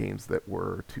were the games that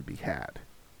were to be had.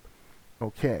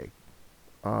 Okay,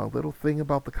 a little thing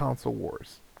about the console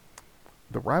wars.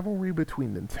 The rivalry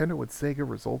between Nintendo and Sega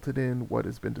resulted in what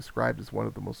has been described as one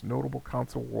of the most notable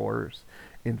console wars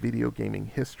in video gaming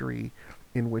history,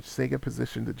 in which Sega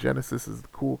positioned the Genesis as the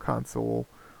cool console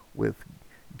with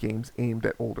games aimed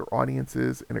at older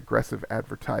audiences and aggressive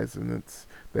advertisements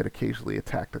that occasionally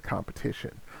attacked the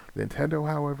competition. Nintendo,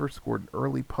 however, scored an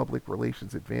early public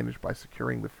relations advantage by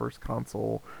securing the first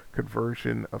console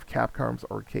conversion of Capcom's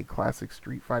arcade classic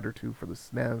Street Fighter II for the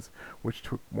SNES, which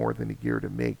took more than a year to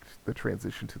make the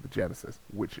transition to the Genesis,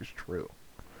 which is true.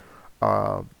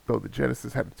 Though the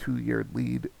Genesis had a 2-year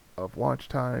lead of launch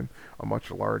time, a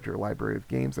much larger library of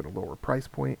games at a lower price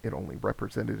point, it only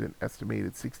represented an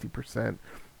estimated 60%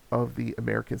 of the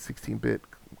American 16-bit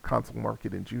console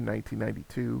market in June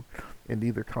 1992, and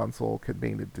neither console could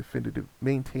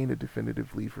maintain a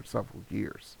definitive lead for several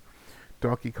years.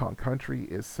 Donkey Kong Country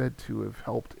is said to have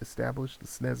helped establish the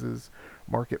SNES's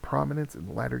market prominence in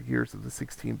the latter years of the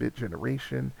 16-bit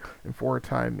generation, and for a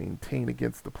time maintained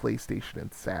against the PlayStation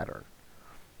and Saturn.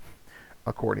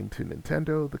 According to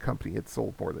Nintendo, the company had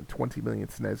sold more than 20 million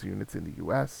SNES units in the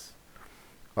U.S.,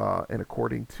 and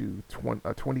according to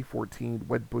a 2014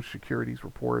 Wedbush Securities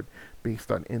report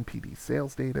based on NPD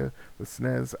sales data, the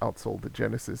SNES outsold the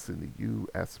Genesis in the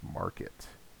U.S. market.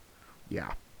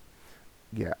 Yeah,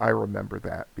 I remember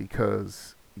that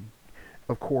because,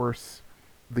 of course,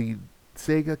 the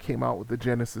Sega came out with the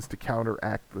Genesis to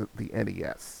counteract the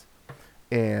NES.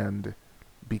 And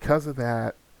because of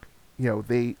that,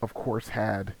 they, of course,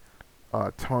 had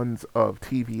tons of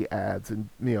TV ads, and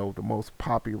the most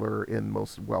popular and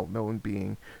most well-known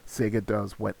being Sega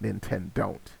does what Nintendo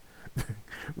don't,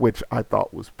 which I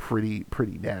thought was pretty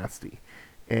nasty.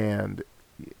 And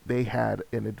they had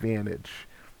an advantage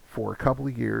for a couple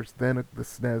of years. Then the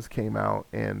SNES came out,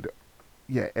 and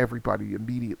everybody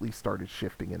immediately started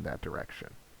shifting in that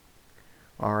direction.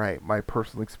 Alright, my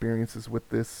personal experiences with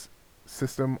this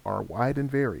system are wide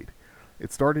and varied.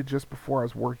 It started just before I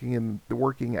was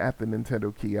working at the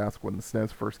Nintendo kiosk when the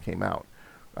SNES first came out.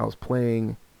 I was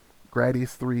playing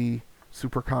Gradius 3,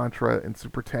 Super Contra, and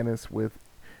Super Tennis with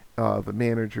the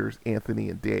managers Anthony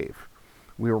and Dave.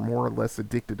 We were more or less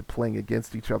addicted to playing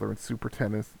against each other in Super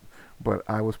Tennis, but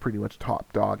I was pretty much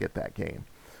top dog at that game.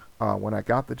 When I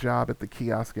got the job at the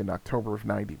kiosk in October of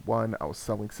 '91, I was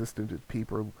selling systems to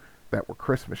people that were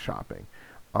Christmas shopping.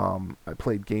 I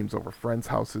played games over friends'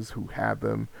 houses who had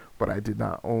them, but I did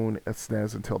not own a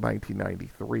SNES until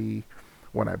 1993,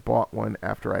 when I bought one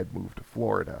after I'd moved to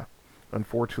Florida.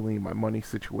 Unfortunately, my money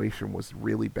situation was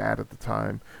really bad at the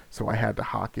time, so I had to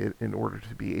hawk it in order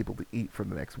to be able to eat for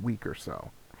the next week or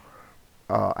so.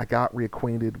 I got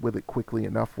reacquainted with it quickly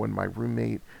enough when my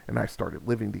roommate and I started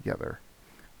living together.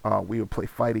 We would play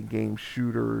fighting games,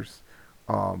 shooters,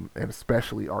 and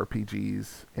especially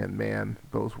RPGs, and man,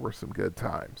 those were some good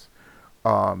times.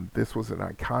 This was an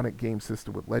iconic game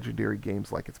system with legendary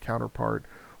games like its counterpart,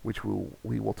 which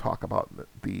we will talk about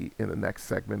in the next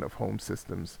segment of home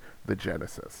systems, the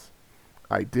Genesis.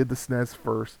 I did the SNES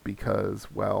first because,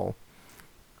 well,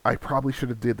 I probably should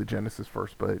have did the Genesis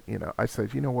first, but, I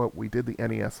said, you know what, we did the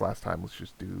NES last time, let's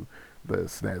just do the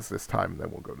SNES this time, and then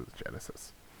we'll go to the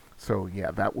Genesis. So, yeah,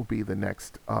 that will be the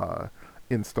next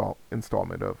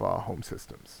installment of home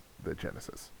systems, the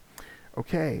Genesis.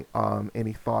 Okay,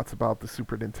 any thoughts about the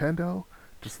Super Nintendo?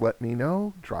 Just let me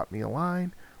know, drop me a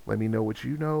line. Let me know what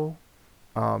you know.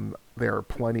 There are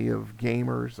plenty of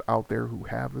gamers out there who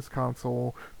have this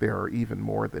console. There are even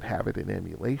more that have it in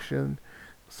emulation.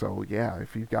 So yeah,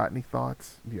 if you've got any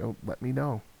thoughts, let me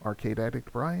know.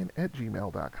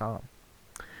 arcadeaddictbrian@gmail.com.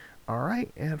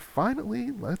 Alright, and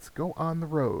finally, let's go on the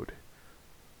road.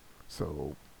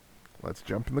 So, let's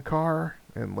jump in the car,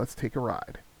 and let's take a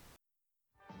ride.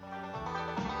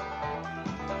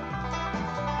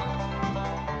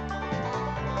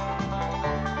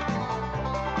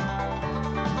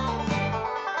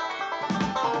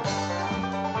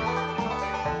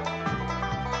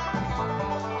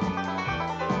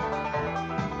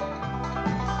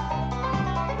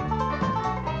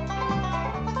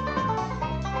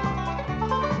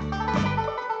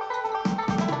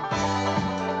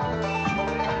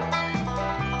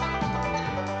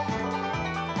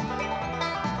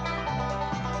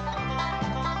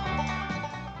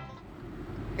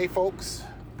 Hey folks,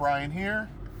 Brian here.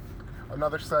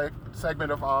 Another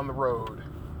segment of On the Road.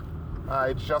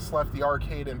 I just left the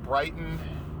arcade in Brighton,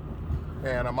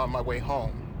 and I'm on my way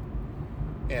home.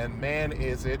 And man,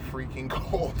 is it freaking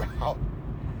cold out.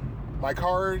 My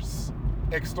car's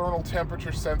external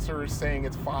temperature sensor is saying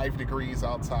it's 5 degrees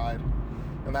outside,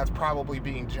 and that's probably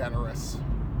being generous.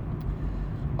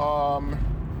 I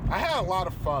had a lot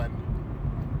of fun,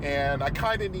 and I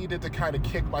kind of needed to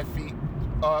kick my feet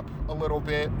up a little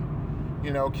bit,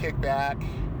 kick back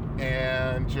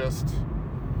and just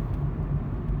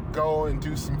go and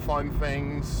do some fun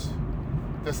things.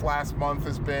 This last month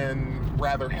has been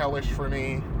rather hellish for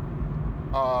me.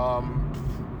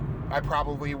 I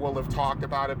probably will have talked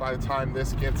about it by the time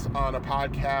this gets on a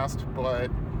podcast, but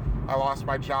I lost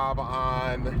my job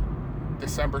on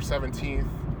December 17th.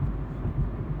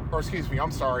 Or excuse me, I'm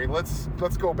sorry. Let's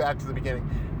go back to the beginning.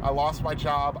 I lost my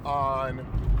job on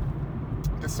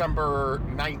December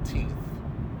 19th.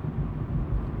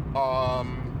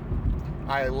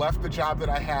 I left the job that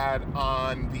I had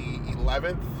on the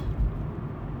 11th,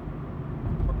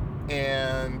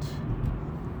 and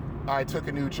I took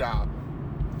a new job,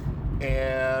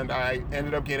 and I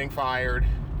ended up getting fired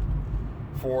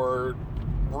for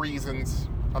reasons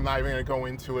I'm not even going to go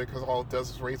into it because all it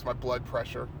does is raise my blood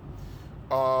pressure.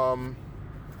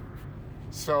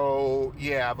 So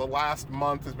yeah, the last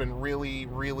month has been really,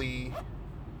 really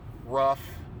rough.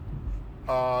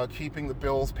 Keeping the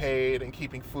bills paid and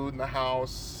keeping food in the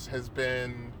house has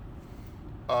been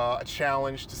a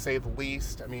challenge, to say the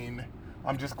least. I mean,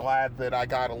 I'm just glad that I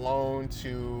got a loan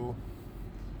to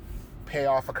pay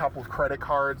off a couple of credit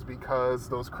cards, because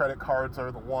those credit cards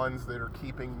are the ones that are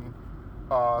keeping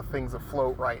things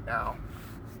afloat right now.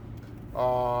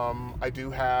 I do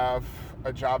have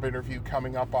a job interview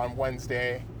coming up on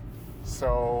Wednesday,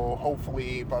 so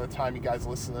hopefully by the time you guys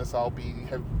listen to this, I'll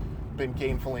have been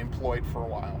gainfully employed for a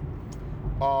while.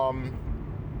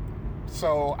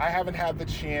 So I haven't had the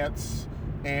chance,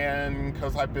 and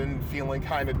because I've been feeling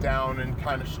kind of down and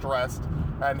kind of stressed,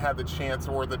 I hadn't had the chance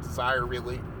or the desire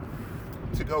really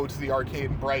to go to the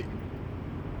arcade in Brighton.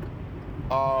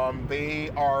 They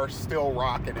are still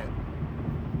rocking it.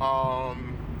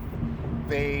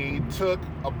 They took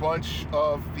a bunch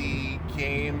of the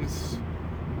games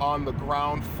on the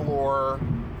ground floor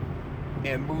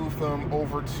and moved them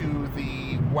over to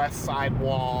the west side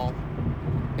wall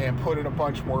and put in a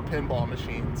bunch more pinball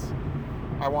machines.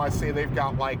 I want to say they've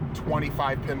got like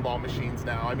 25 pinball machines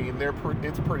now. I mean,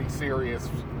 it's pretty serious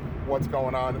what's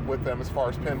going on with them as far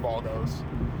as pinball goes.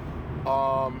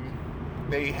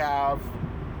 They have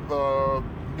the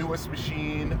newest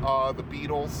machine, the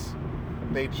Beatles.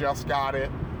 They just got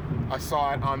it. I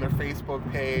saw it on their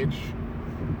Facebook page.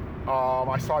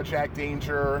 I saw Jack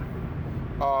Danger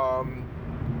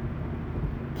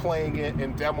playing it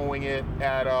and demoing it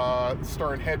at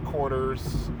Stern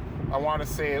headquarters. I want to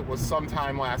say it was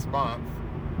sometime last month,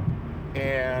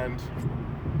 and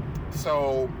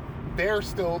so they're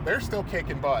still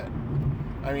kicking butt.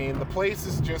 I mean, the place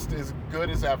is just as good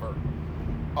as ever.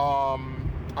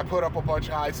 I put up a bunch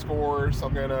of high scores.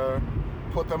 I'm gonna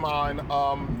put them on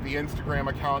the Instagram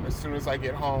account as soon as I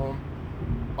get home.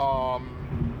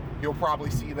 You'll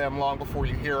probably see them long before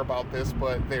you hear about this,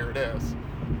 but there it is.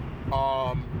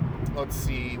 Let's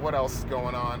see, what else is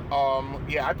going on?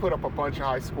 Yeah, I put up a bunch of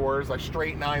high scores. I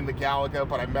straight nined the Galaga,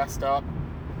 but I messed up.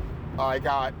 I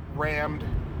got rammed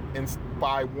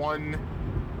by one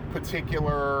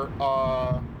particular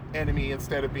enemy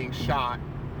instead of being shot.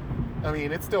 I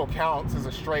mean, it still counts as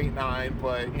a straight 9,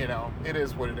 but, you know, it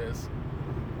is what it is.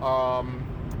 A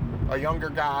younger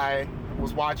guy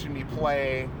was watching me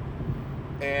play,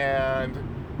 and,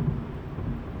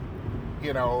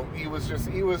 you know, he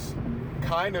was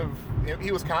kind of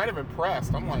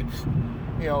impressed. I'm like,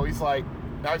 you know, he's like,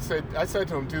 I said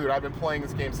to him, dude, I've been playing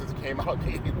this game since it came out in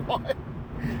 81.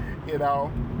 You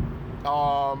know,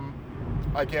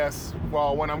 I guess,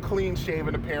 well, when I'm clean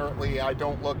shaven, apparently I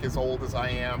don't look as old as I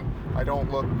am. I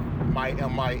don't look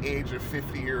my age of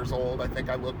 50 years old. I think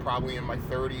I look probably in my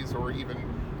 30s or even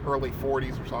early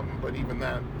 40s or something, but even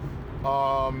then.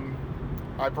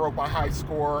 I broke my high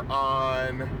score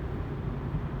on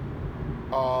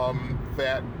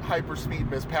that Hyperspeed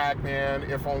Ms. Pac-Man,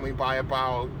 if only by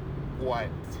about,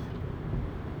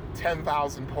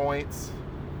 10,000 points,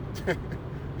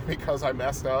 because I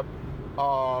messed up.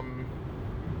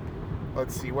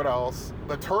 Let's see, what else?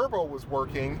 The turbo was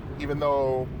working, even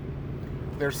though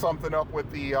there's something up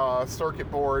with the circuit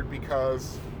board,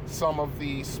 because some of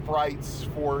the sprites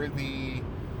for the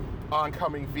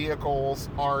oncoming vehicles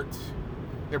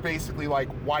they're basically like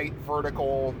white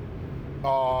vertical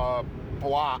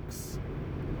blocks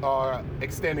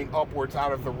extending upwards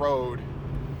out of the road.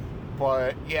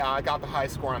 But yeah, I got the high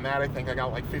score on that. I think I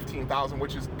got like 15,000,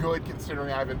 which is good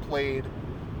considering I haven't played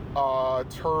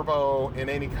turbo in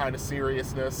any kind of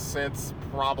seriousness since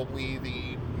probably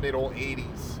the middle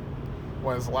 80s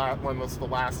when was the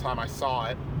last time I saw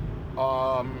it.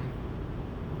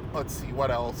 Let's see,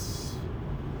 what else?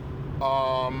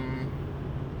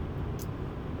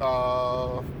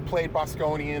 Played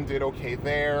Bosconian, did okay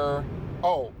there.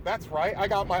 Oh, that's right, I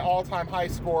got my all-time high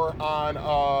score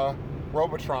on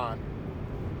Robotron.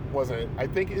 Was it? I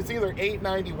think it's either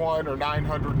 891 or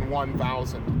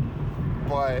 901,000.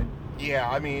 But yeah,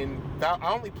 I mean,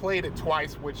 I only played it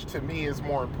twice, which to me is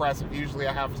more impressive. Usually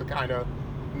I have to kind of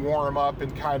warm up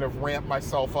and kind of ramp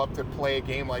myself up to play a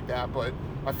game like that, but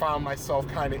I found myself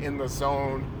kind of in the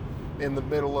zone in the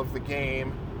middle of the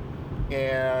game,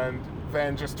 and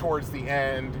then just towards the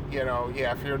end, you know,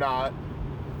 yeah, if you're not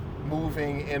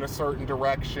moving in a certain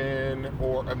direction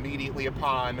or immediately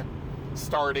upon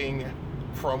starting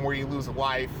from where you lose a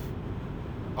life,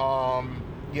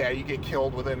 yeah, you get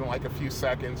killed within like a few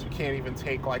seconds. You can't even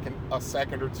take like a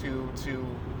second or two to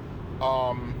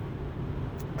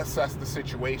assess the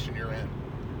situation you're in.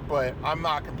 But I'm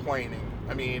not complaining.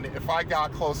 I mean, if I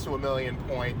got close to 1 million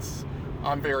points,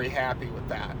 I'm very happy with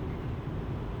that.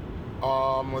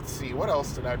 Let's see, what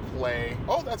else did I play?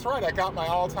 Oh, that's right, I got my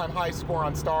all-time high score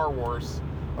on Star Wars,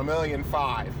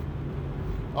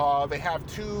 1,000,005. They have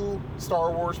 2 Star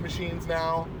Wars machines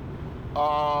now.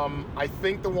 I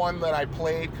think the one that I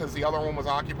played, because the other one was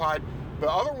occupied, the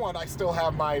other one I still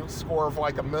have my score of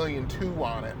like 1,000,002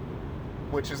 on it,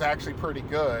 which is actually pretty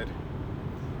good.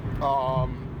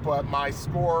 But my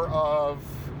score of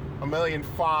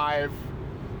 1,000,005,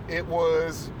 it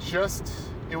was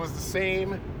the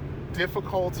same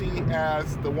difficulty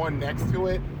as the one next to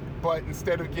it, but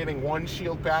instead of getting 1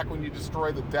 shield back when you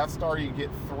destroy the Death Star, you get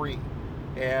 3,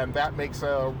 and that makes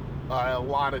a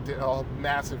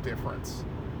massive difference.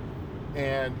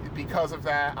 And because of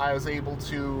that, I was able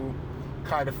to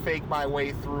kind of fake my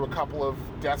way through a couple of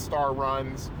Death Star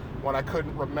runs when I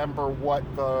couldn't remember what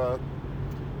the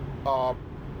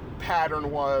pattern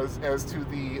was as to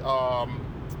the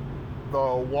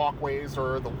walkways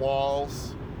or the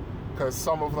walls, because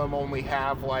some of them only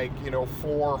have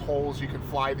 4 holes you can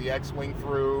fly the X-Wing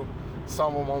through.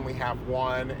 Some of them only have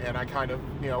 1, and I kind of,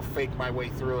 faked my way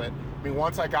through it. I mean,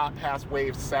 once I got past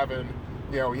wave 7,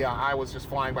 you know, yeah, I was just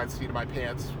flying by the seat of my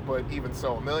pants. But even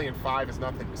so, 1.5 million is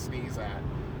nothing to sneeze at.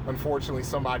 Unfortunately,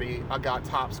 I got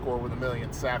top score with 1.7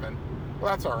 million. Well,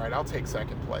 that's all right. I'll take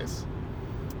second place.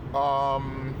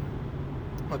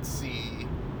 Let's see.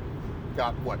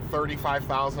 Got what,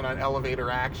 35,000 on elevator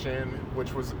action,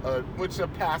 which is a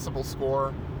passable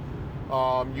score.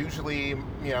 Usually,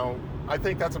 you know, I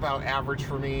think that's about average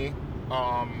for me.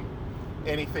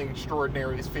 Anything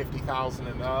extraordinary is 50,000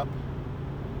 and up.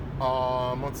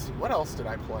 Let's see, what else did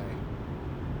I play?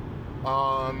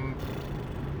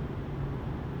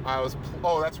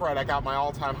 That's right, I got my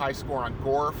all-time high score on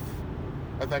Gorf.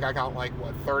 I think I got like,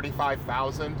 what,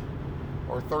 35,000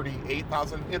 or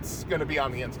 38,000. It's going to be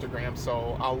on the Instagram,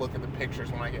 so I'll look at the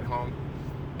pictures when I get home.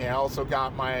 And I also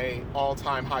got my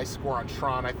all-time high score on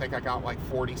Tron. I think I got like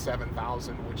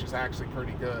 47,000, which is actually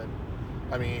pretty good.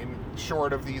 I mean,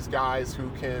 short of these guys who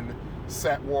can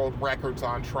set world records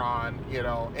on Tron, you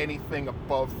know, anything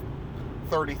above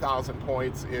 30,000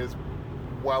 points is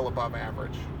well above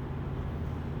average.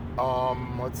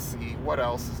 Let's see, what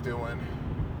else is doing?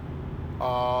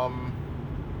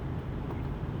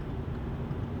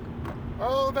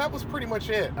 That was pretty much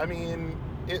it. I mean,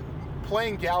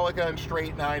 playing Galaga and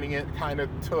straight nining it kind of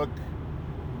took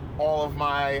all of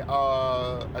my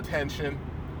attention,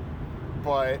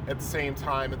 but at the same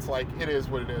time, it's like, it is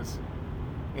what it is.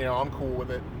 You know, I'm cool with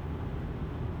it.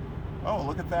 Oh,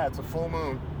 look at that, it's a full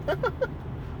moon.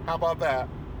 How about that?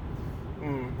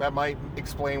 That might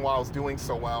explain why I was doing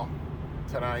so well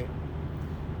tonight.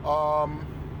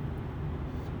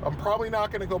 I'm probably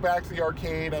not going to go back to the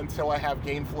arcade until I have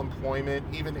gainful employment,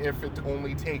 even if it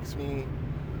only takes me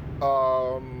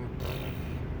a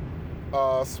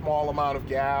small amount of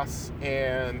gas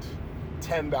and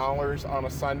 $10 on a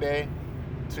Sunday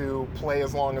to play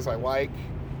as long as I like.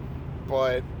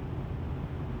 But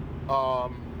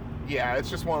yeah, it's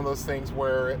just one of those things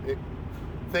where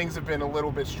things have been a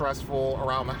little bit stressful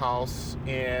around the house,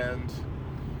 and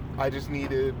I just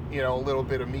needed, you know, a little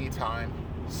bit of me time.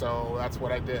 So that's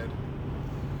what I did.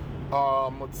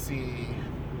 Let's see.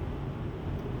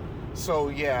 So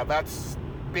yeah, that's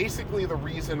basically the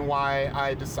reason why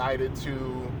I decided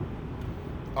to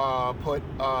put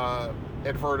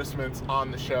advertisements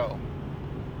on the show,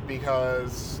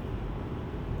 because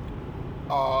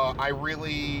I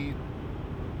really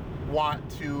want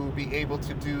to be able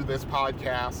to do this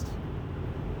podcast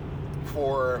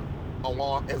for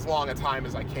as long a time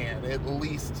as I can, at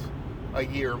least a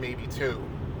year, maybe 2.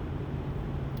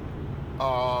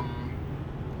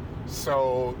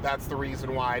 So that's the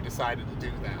reason why I decided to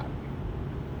do that.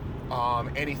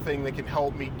 Anything that can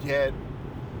help me get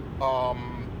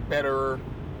better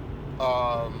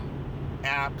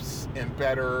apps and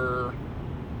better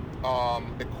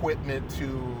equipment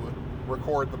to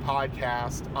record the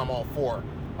podcast, I'm all for.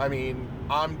 I mean,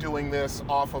 I'm doing this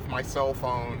off of my cell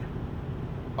phone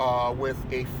with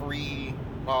a free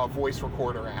voice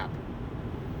recorder app,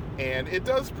 and it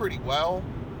does pretty well.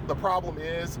 The problem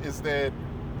is that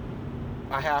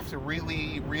I have to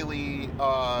really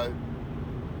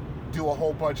do a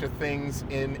whole bunch of things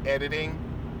in editing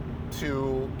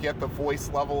to get the voice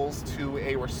levels to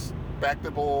a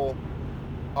respectable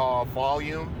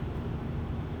volume,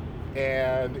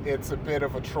 and it's a bit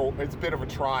of a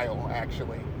trial,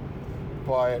 actually.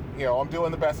 But you know, I'm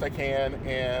doing the best I can,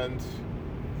 and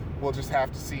we'll just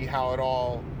have to see how it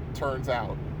all turns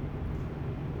out.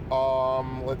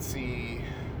 Let's see.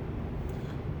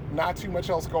 Not too much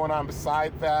else going on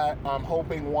beside that. I'm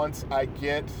hoping once I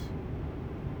get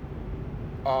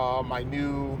my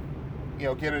new,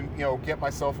 get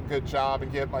myself a good job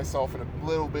and get myself in a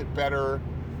little bit better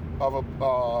of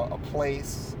a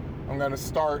place, I'm going to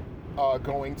start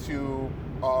going to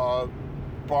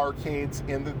barcades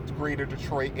in the greater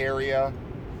Detroit area,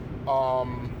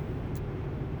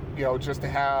 just to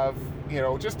have,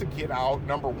 just to get out,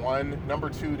 number one. Number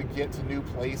two, to get to new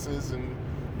places, and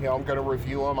I'm going to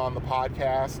review them on the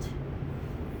podcast,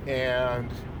 and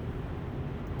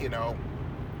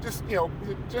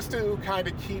just to kind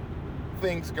of keep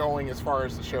things going as far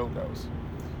as the show goes.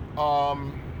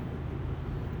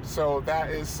 So that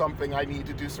is something I need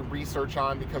to do some research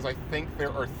on, because I think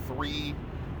there are 3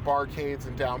 barcades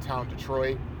in downtown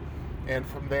Detroit, and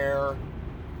from there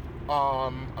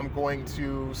I'm going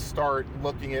to start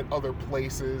looking at other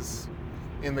places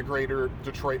in the greater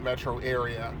Detroit metro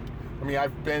area. I mean,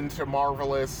 I've been to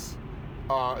Marvin's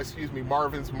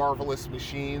Marvelous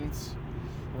Machines,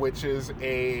 which is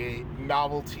a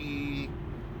novelty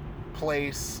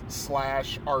place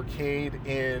 / arcade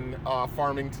in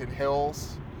Farmington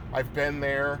Hills. I've been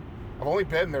there. I've only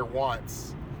been there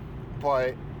once,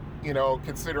 but you know,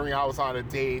 considering I was on a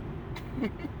date,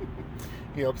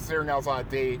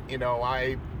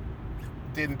 I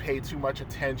didn't pay too much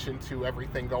attention to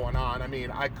everything going on. I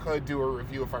mean, I could do a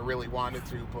review if I really wanted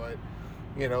to, but,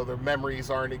 you know, the memories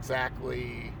aren't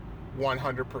exactly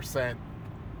 100%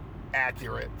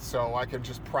 accurate. So I can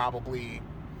just probably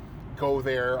go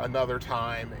there another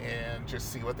time and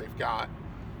just see what they've got.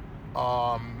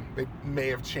 They may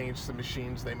have changed some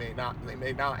machines. They may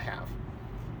not have.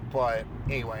 But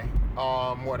anyway,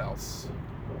 what else?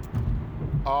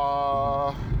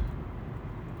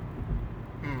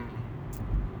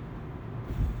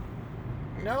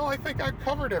 No, I think I've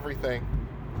covered everything,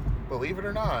 believe it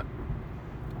or not.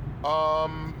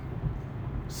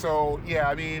 So yeah,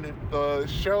 I mean, the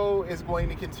show is going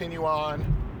to continue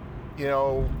on, you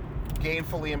know,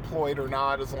 gainfully employed or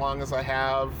not, as long as I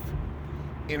have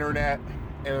internet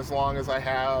and as long as I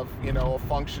have, you know, a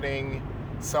functioning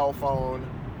cell phone.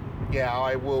 Yeah,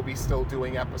 I will be still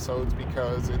doing episodes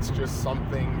because it's just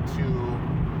something to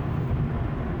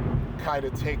kind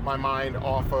of take my mind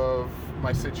off of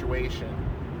my situation.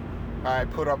 I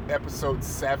put up episode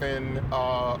 7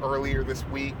 earlier this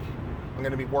week. I'm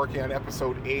going to be working on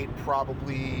episode 8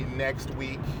 probably next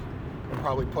week and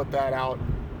probably put that out.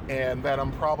 And then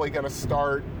I'm probably going to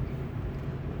start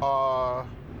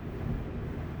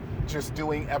just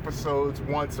doing episodes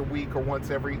once a week or once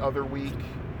every other week,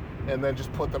 and then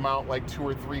just put them out like 2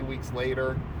 or 3 weeks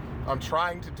later. I'm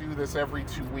trying to do this every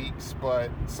 2 weeks,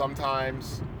 but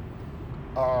sometimes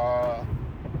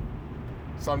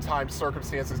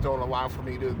circumstances don't allow for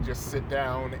me to just sit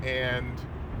down and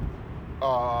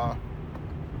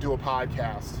do a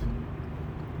podcast.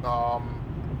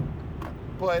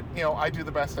 But, you know, I do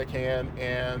the best I can,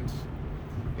 and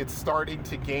it's starting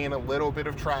to gain a little bit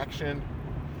of traction,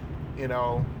 you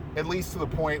know, at least to the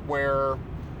point where,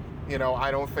 you know,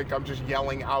 I don't think I'm just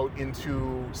yelling out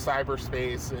into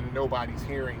cyberspace and nobody's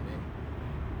hearing me.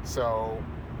 So,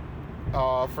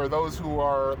 for those who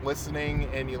are listening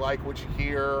and you like what you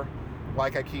hear,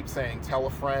 like I keep saying, tell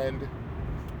a friend,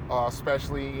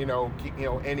 especially, you know,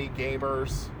 any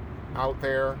gamers out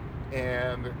there,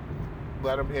 and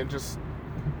let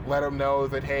them know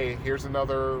that, hey, here's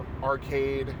another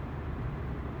arcade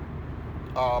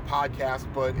podcast,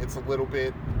 but it's a little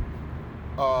bit,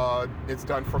 it's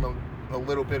done from a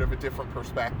little bit of a different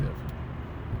perspective.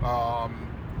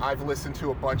 I've listened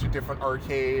to a bunch of different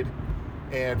arcade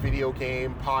and video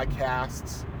game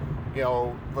podcasts. You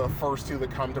know, the first two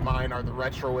that come to mind are The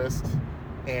Retroist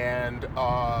and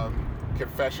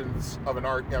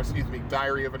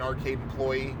Diary of an Arcade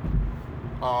Employee.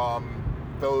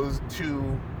 Those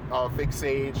two, Vic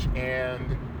Sage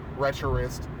and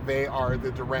Retroist, they are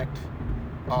the direct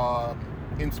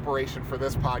inspiration for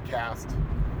this podcast.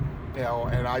 You know,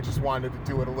 and I just wanted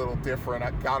to do it a little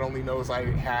different. God only knows I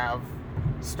have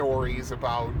stories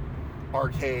about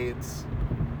arcades,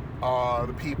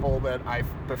 the people that I've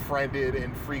befriended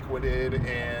and frequented,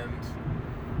 and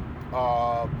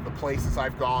the places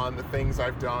I've gone, the things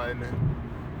I've done,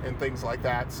 and things like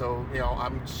that. So, you know,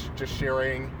 I'm just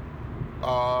sharing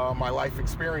my life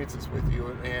experiences with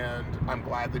you, and I'm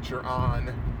glad that you're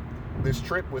on this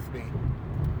trip with me.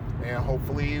 And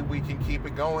hopefully we can keep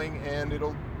it going and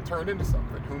it'll turn into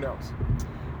something. Who knows?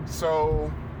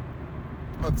 So,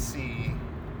 let's see.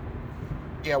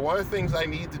 Yeah, one of the things I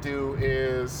need to do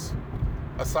is,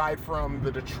 aside from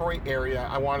the Detroit area,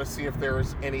 I want to see if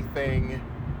there's anything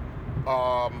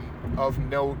of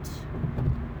note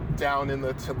down in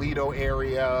the Toledo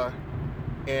area,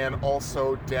 and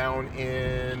also down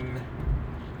in,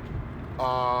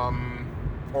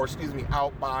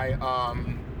 out by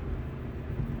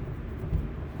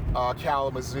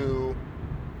Kalamazoo,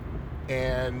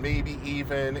 and maybe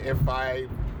even if I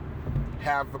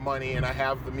have the money and I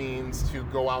have the means to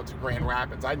go out to Grand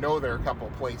Rapids. I know there are a couple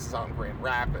of places on Grand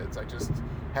Rapids, I just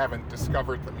haven't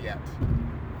discovered them yet.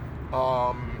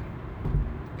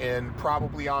 And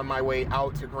probably on my way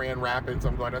out to Grand Rapids,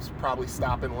 I'm going to probably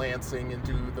stop in Lansing and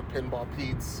do the Pinball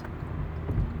Pete's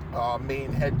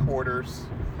main headquarters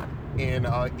in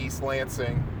East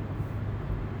Lansing.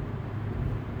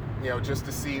 You know, just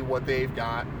to see what they've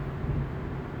got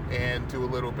and do a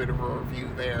little bit of a review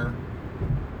there.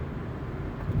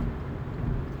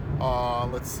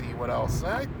 Let's see what else.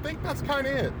 I think that's kind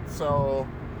of it. So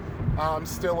I'm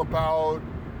still about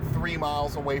 3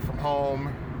 miles away from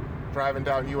home, driving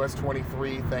down US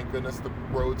 23. Thank goodness the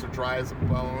roads are dry as a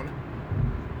bone.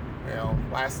 You know,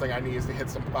 last thing I need is to hit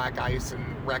some black ice and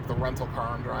wreck the rental car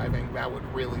I'm driving. That would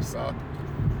really suck.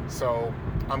 So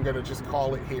I'm gonna just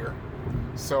call it here.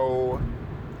 So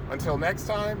until next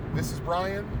time, this is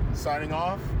Brian signing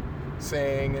off,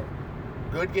 saying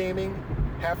good gaming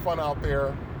Have fun out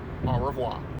there. Au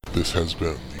revoir. This has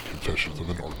been the Confessions of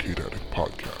an Arcade Addict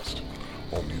podcast.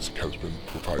 All music has been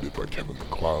provided by Kevin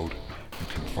MacLeod. You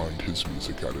can find his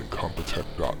music at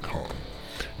incompetech.com.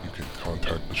 You can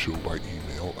contact the show by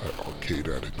email at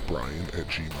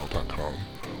arcadeaddictbrian@gmail.com,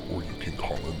 or you can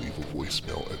call and leave a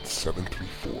voicemail at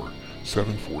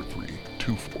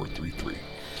 734-743-2433.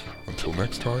 Until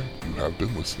next time, you have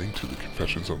been listening to the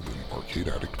Confessions of an Arcade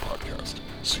Addict podcast.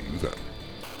 See you then.